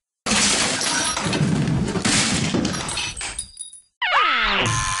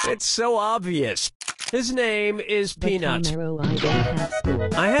 It's so obvious. His name is Peanut.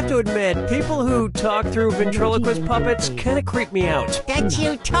 I have to admit, people who talk through ventriloquist puppets kind of creep me out. That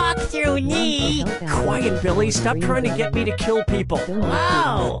you talk through me. Quiet, Billy. Stop trying to get me to kill people.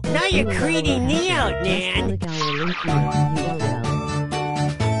 Wow, now you're creeping me out, man.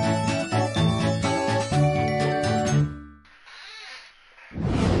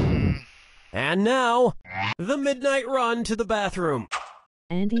 And now, the midnight run to the bathroom.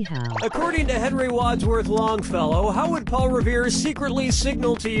 Andy Howe. According to Henry Wadsworth Longfellow, how would Paul Revere secretly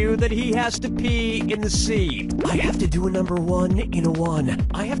signal to you that he has to pee in the sea? I have to do a number 1 in a 1.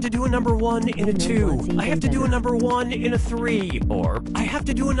 I have to do a number 1 in a 2. I have to do a number 1 in a 3. Or, I have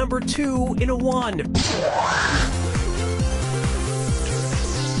to do a number 2 in a 1. Damn,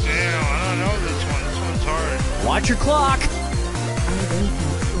 I don't know this one. This one's hard. Watch your clock.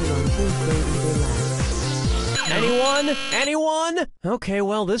 Anyone? Okay,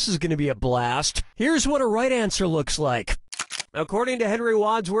 well, this is going to be a blast. Here's what a right answer looks like. According to Henry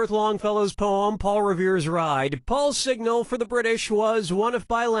Wadsworth Longfellow's poem, Paul Revere's Ride, Paul's signal for the British was 1 if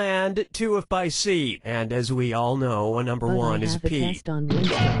by land, 2 if by sea. And as we all know, a number 1 is P.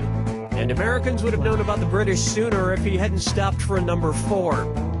 And Americans would have known about the British sooner if he hadn't stopped for a number 4.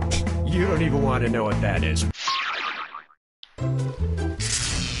 You don't even want to know what that is.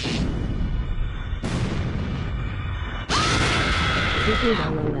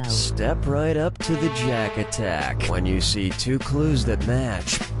 Step right up to the Jack Attack. When you see 2 clues that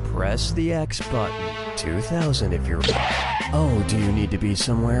match, press the X button. 2000 if you're... Oh, do you need to be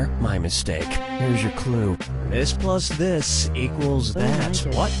somewhere? My mistake. Here's your clue. This plus this equals that.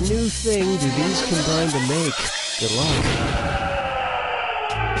 What new thing do these combine to make? Good luck.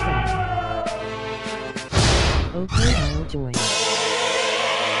 Okay, I'll join.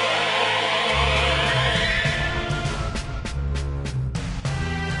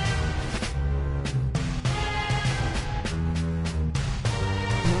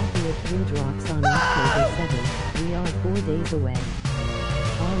 Drops on October 7th. We are 4 days away.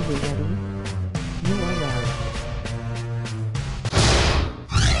 Are we ready? You are out.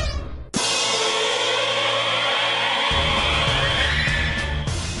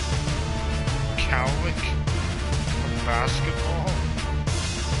 Cowlick, basketball,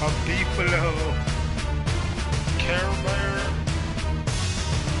 a Beefalo, Care Bear,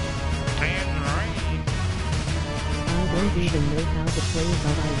 Tan Rain. I don't even know how to play,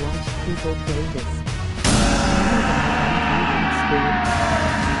 but I watched people play this.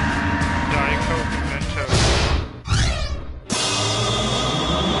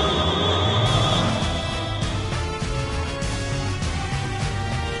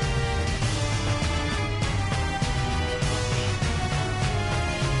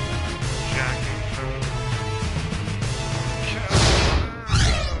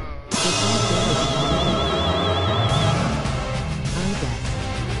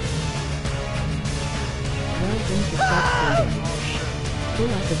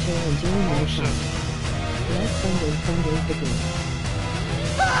 up a chair and join the fun. Let Sunday begin.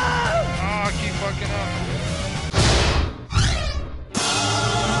 Ah! I keep fucking up.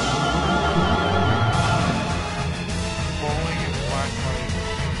 Bowling and black light.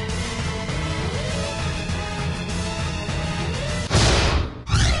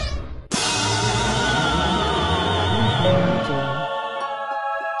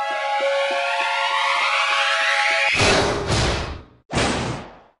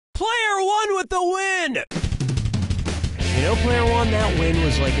 Player one with the win! You know, Player one, that win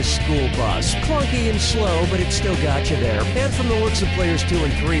was like a school bus. Clunky and slow, but it still got you there. And from the looks of players 2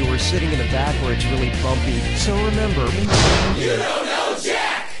 and 3, we're sitting in the back where it's really bumpy. So remember... You don't know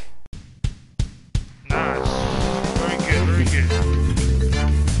Jack! Nice. Very good, very good.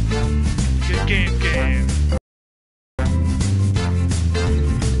 Good game.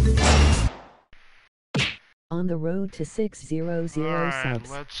 On the road to 600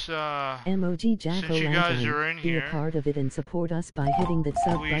 subs. Let's, emoji Jack-o'-lantern. Be a part of it and support us by hitting that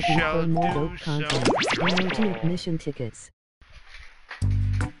sub button for more dope content. Emoji admission tickets.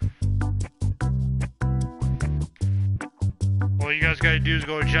 All you guys gotta do is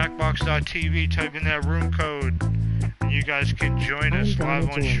go to jackbox.tv, type in that room code, and you guys can join us live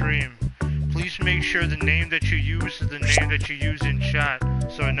on stream. Please make sure the name that you use is the name that you use in chat,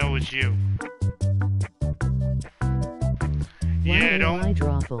 so I know it's you. Yeah, don't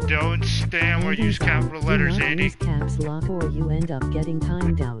spam or use capital letters, Andy. Use caps lock or you end up getting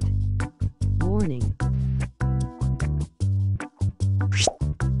timed out. Warning.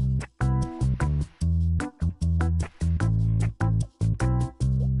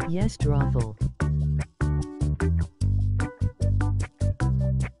 Yes, Drawful.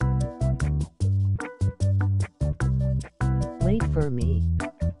 Wait for me.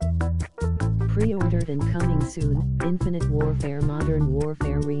 Pre-ordered and coming soon, Infinite Warfare Modern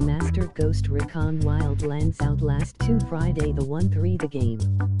Warfare Remastered Ghost Recon Wildlands Outlast 2 Friday the 1-3 the game.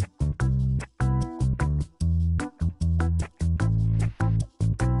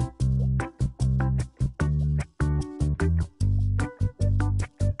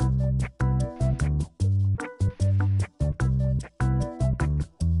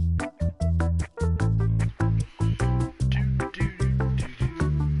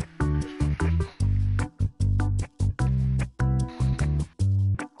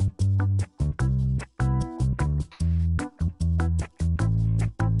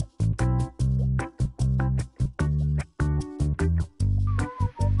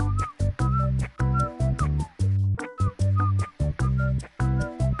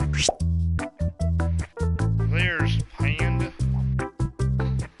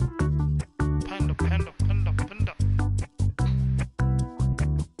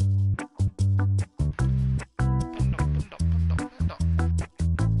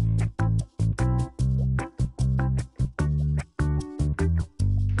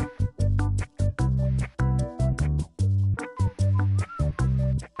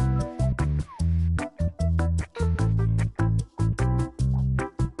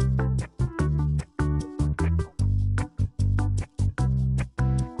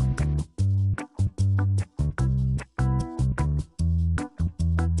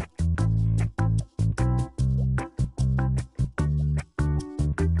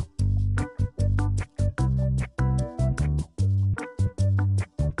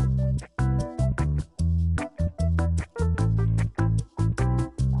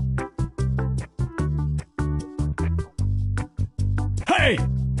 Hey!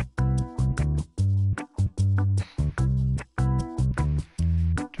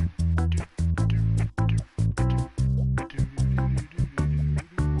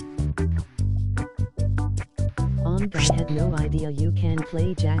 I had no idea you can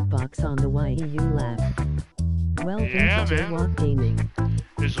play Jackbox on the YEU lab. Welcome to Jaywalk Gaming.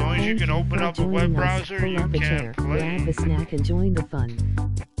 As long as you can open up a web browser, you can play. Grab a snack and join the fun.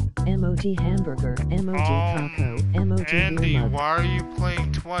 Emoji hamburger, emoji taco, emoji Andy, beer mug. why are you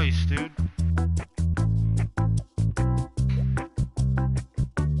playing twice, dude?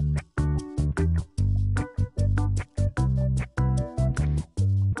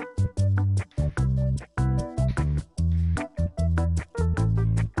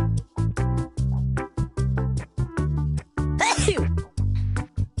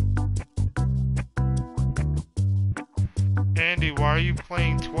 Andy, why are you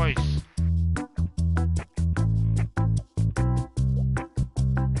playing twice?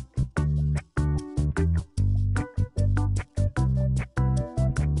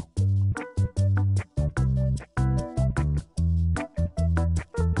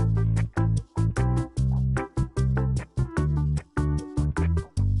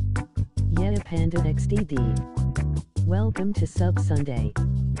 Panda XDD. Welcome to Sub Sunday.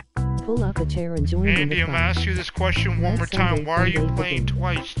 Pull up a chair and join in the Andy, I'm fun. gonna ask you this question one more time. Why are you playing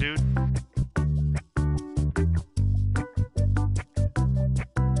twice, dude?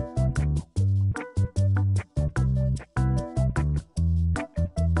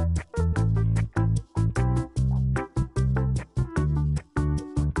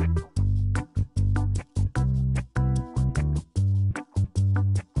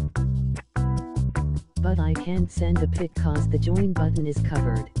 But I can't send a pic cause the join button is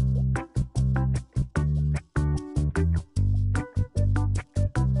covered.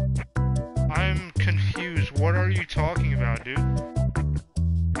 I'm confused. What are you talking about, dude?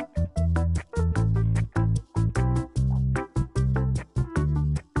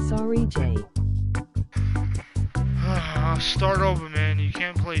 Sorry, Jay. Start over, man. You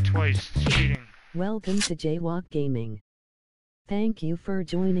can't play twice. It's cheating. Welcome to Jaywalk Gaming. Thank you for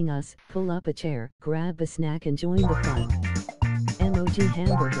joining us. Pull up a chair, grab a snack and join the fun. Emoji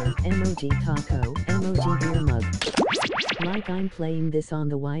hamburger, emoji taco, emoji beer mug. Like I'm playing this on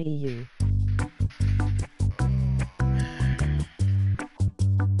the YEU.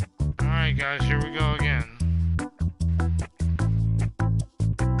 Alright guys, here we go again.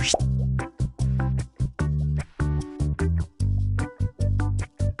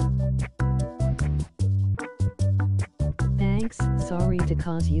 Thanks, sorry to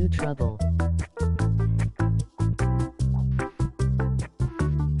cause you trouble.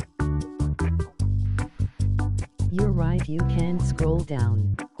 You're right, you can't scroll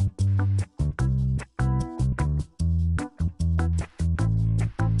down.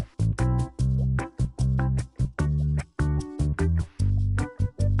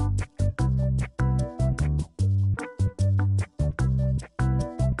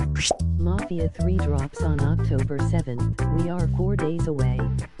 Mafia 3 drops on October 7th. We are 4 days away.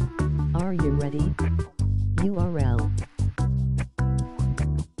 Are you ready? URL.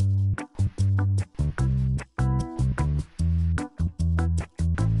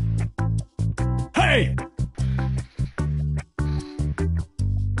 Hey!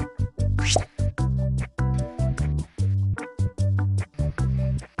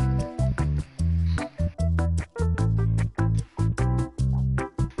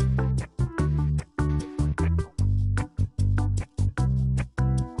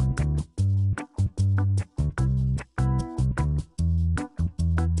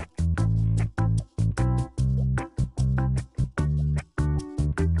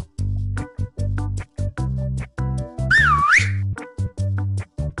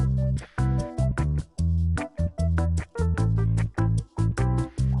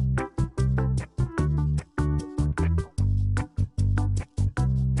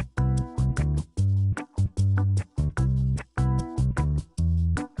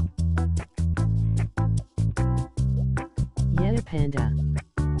 Yeah, Panda.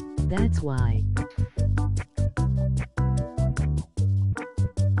 That's why.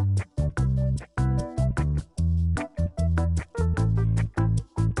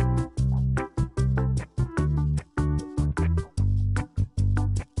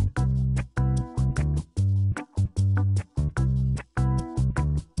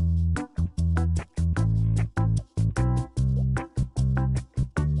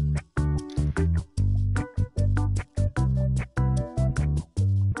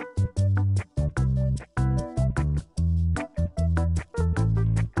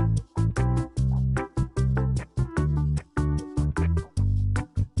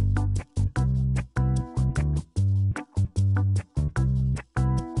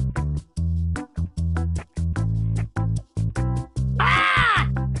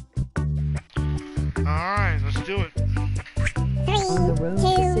 Alright, let's do it. On the road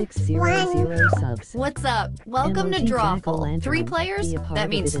to 600 subs. What's up? Welcome to Emoji Drawful. Jack-o'-lantern. 3 players? Be a part That of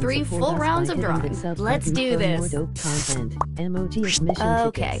means it and 3 support full us rounds by of hitting the drawing. sub Let's button do for more this. dope content. Emoji admission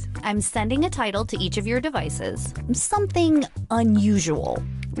Okay, tickets. I'm sending a title to each of your devices. Something unusual,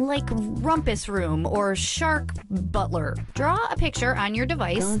 like Rumpus Room or Shark Butler. Draw a picture on your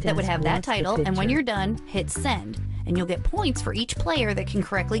device Don't that would ask have that what's the title, and when picture. you're done, hit send. And you'll get points for each player that can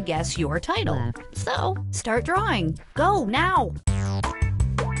correctly guess your title. Left. So, start drawing. Go, now!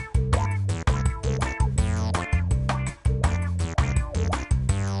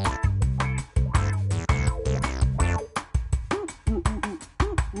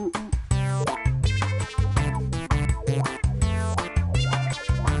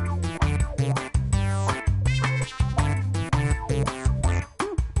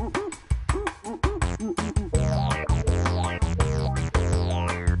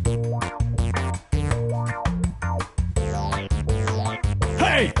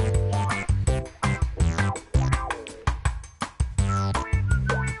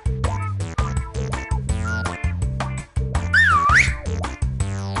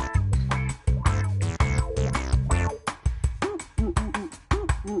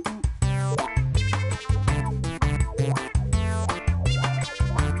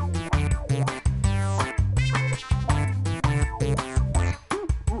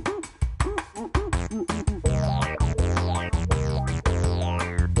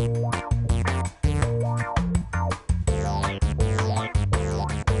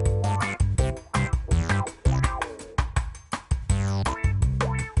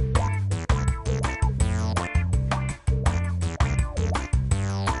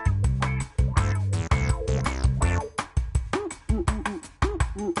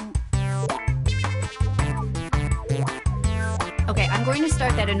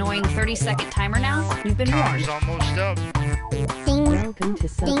 start that annoying 30-second timer now. You've been warned. Time's almost up. Welcome to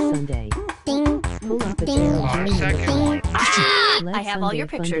Sub Sunday. Pull up a chair. 5 seconds. I have all your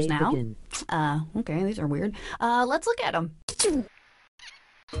pictures now. Okay, these are weird. Let's look at them.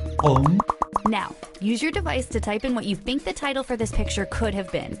 Now, use your device to type in what you think the title for this picture could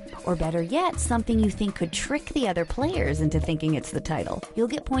have been. Or better yet, something you think could trick the other players into thinking it's the title. You'll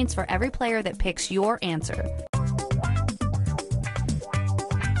get points for every player that picks your answer.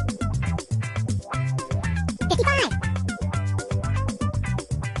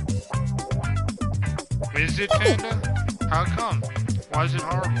 Is it, Panda? How come? Why is it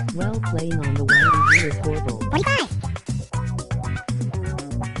horrible? Well, playing on the Wii U is horrible. 25.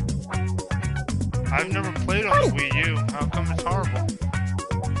 I've never played on the Wii U. How come it's horrible?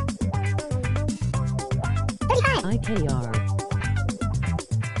 35. IKR.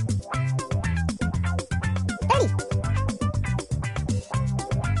 30.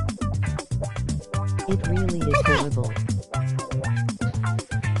 It really is horrible.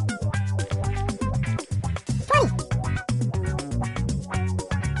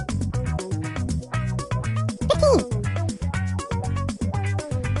 15.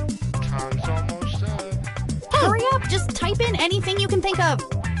 Time's almost up. Hurry up, just type in anything you can think of.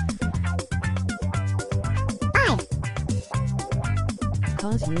 5.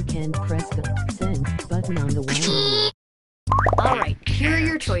 Cause you can't press the send button on the Wii U. Alright, here are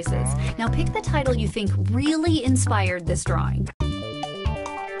your choices. Now pick the title you think really inspired this drawing.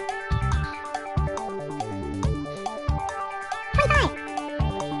 25.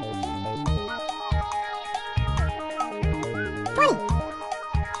 20.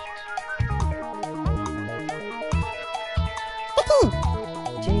 15.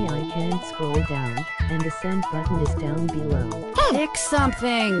 Jay, I can't scroll down, and the send button is down below. Pick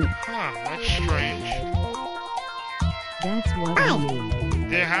something. Huh, that's strange. That's what I mean.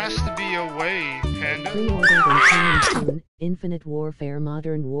 There has to be a way, Panda. Pre-ordered and coming soon. Infinite Warfare,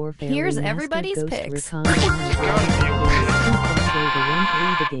 Modern Warfare. Here's Remastered, everybody's Ghost picks. Recon,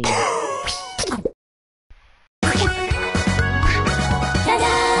 the game.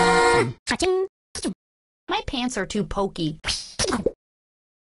 My pants are too pokey.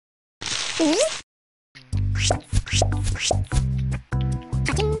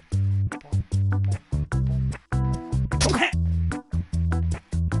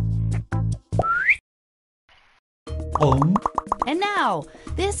 And now,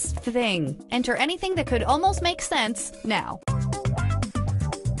 this thing. Enter anything that could almost make sense now.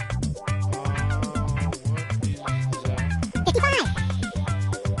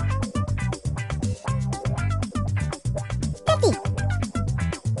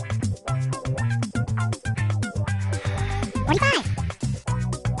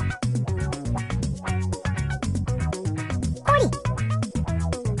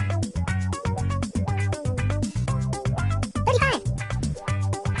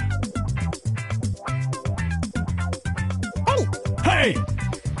 Hey!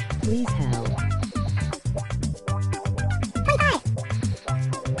 Please help. 25.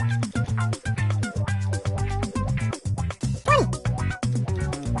 20.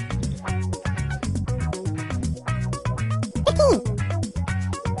 15.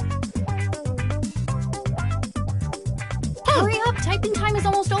 Hurry up, typing time is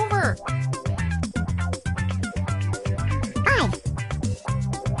almost over. 5.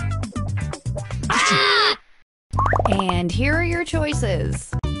 And here are your choices.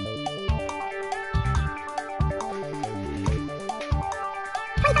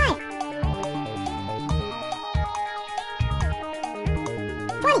 25.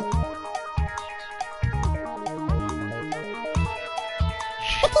 20.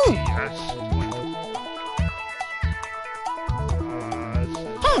 15.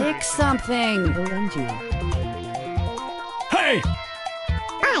 Pick something. OMG. Hey! 5.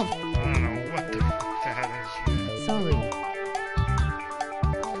 I don't know what the fuck that is. Sorry.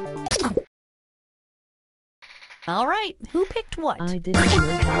 All right, who picked what? I didn't know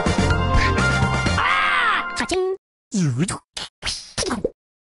how to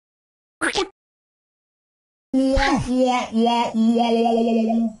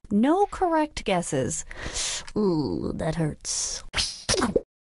No correct guesses. Ooh, that hurts.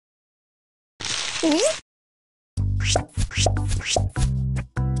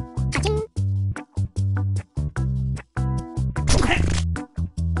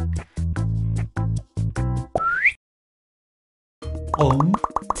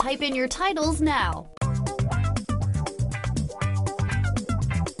 Type in your titles now.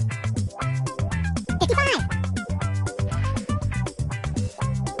 55.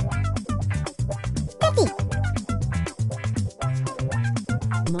 50.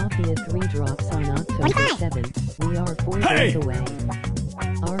 days away.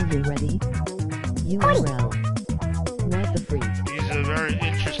 Are you ready? URL. What the freak? These are very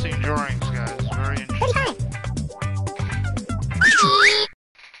interesting drawings, guys. Very interesting.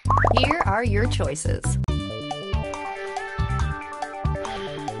 Here are your choices.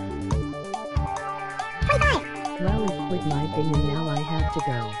 Well, it quit my thing and now I have to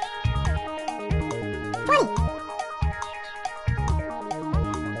go.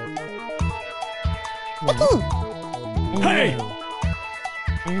 Hey!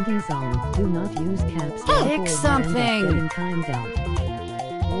 Andy's on. Do not use caps. Pick something. Getting timed out.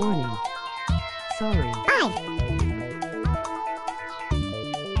 Warning. Sorry.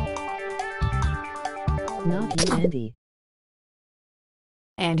 Not you, Andy.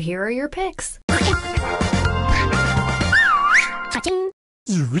 And here are your picks.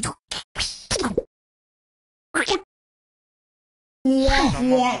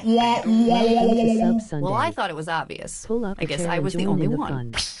 Well, I thought it was obvious. Pull up I guess I was the only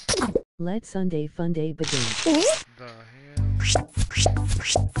one. Let Sunday Fun Day begin.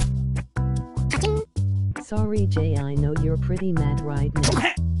 Sorry, Jay, I know you're pretty mad right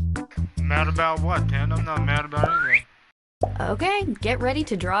now. Mad about what, Dan? I'm not mad about anything. Okay, get ready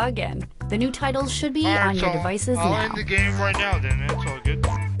to draw again. The new titles should be on your devices I'll now. end the game right now then, it's all good.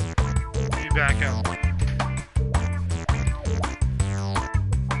 Be back out.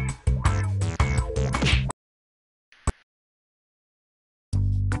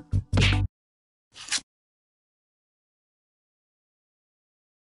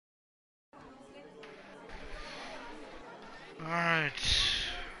 Alright,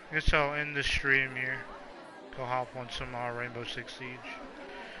 guess I'll end the stream here. Go hop on some Rainbow Six Siege.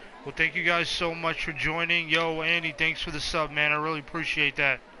 Well, thank you guys so much for joining. Yo, Andy, thanks for the sub, man. I really appreciate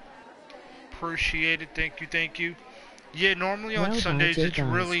that. Appreciate it. Thank you. Yeah, normally on Sundays it's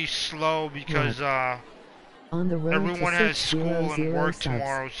really slow because On the road everyone to has school and work subs.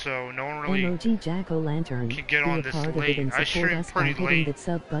 tomorrow, so no one really emoji Jack-o'-lantern. can get Be on a this part of it late. and I support stream us by pretty hitting late. that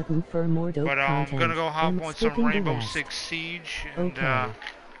sub button for more dope But I'm content. gonna go hop and on some skipping the Rainbow rest. Six Siege and Okay.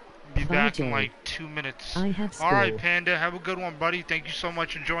 be Bye, back in Jay. like 2 minutes. I have school. Alright, Panda, have a good one, buddy. Thank you so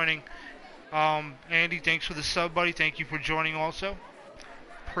much for joining. Andy, thanks for the sub, buddy. Thank you for joining also.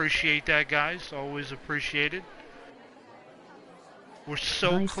 Appreciate that, guys. Always appreciated. We're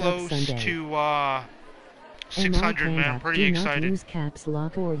so Bye, Sub close Sunday. to 600, man. I'm pretty Do not excited. use caps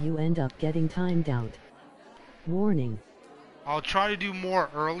lock or you end up getting timed out. Warning. I'll try to do more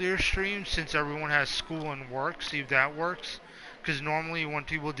earlier streams since everyone has school and work. See if that works. Because normally when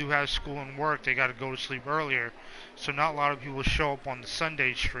people do have school and work, they got to go to sleep earlier. So not a lot of people show up on the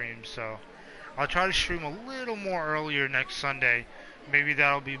Sunday stream. So I'll try to stream a little more earlier next Sunday. Maybe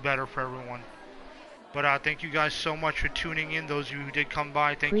that'll be better for everyone. But thank you guys so much for tuning in. Those of you who did come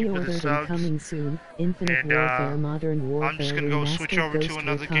by, thank you for the Pre-ordered and subs. coming soon. Infinite And, Warfare, Modern Warfare, I'm just gonna go switch Remastered, over to Ghost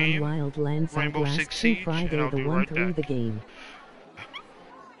another Recon game, Wildlands Rainbow Outlast Six 2 Siege, Friday and I'll the be one right through back. the game.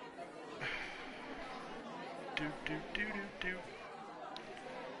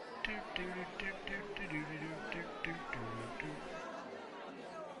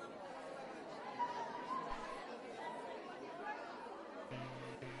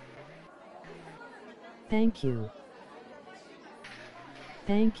 Thank you.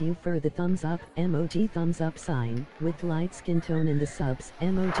 Thank you for the thumbs up, emoji thumbs up sign, with light skin tone in the subs,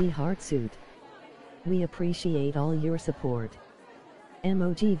 emoji heart suit. We appreciate all your support.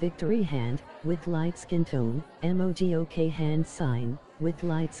 Emoji victory hand, with light skin tone, emoji okay hand sign, with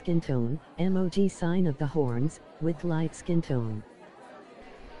light skin tone, emoji sign of the horns, with light skin tone.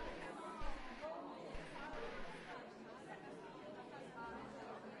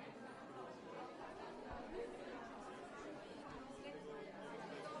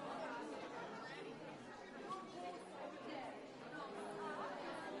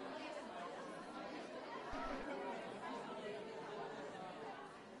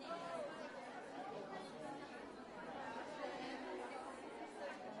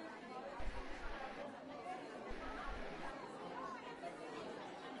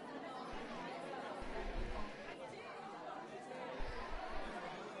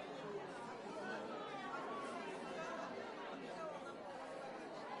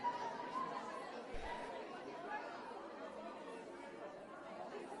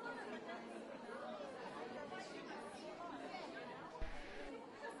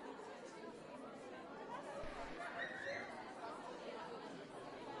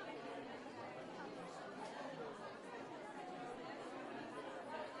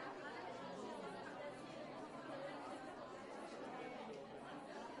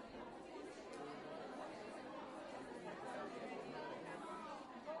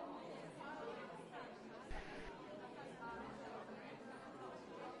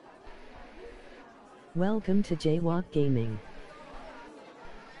 Welcome to Jaywalk Gaming.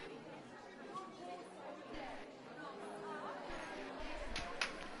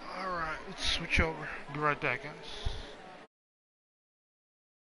 Alright, let's switch over. Be right back, guys.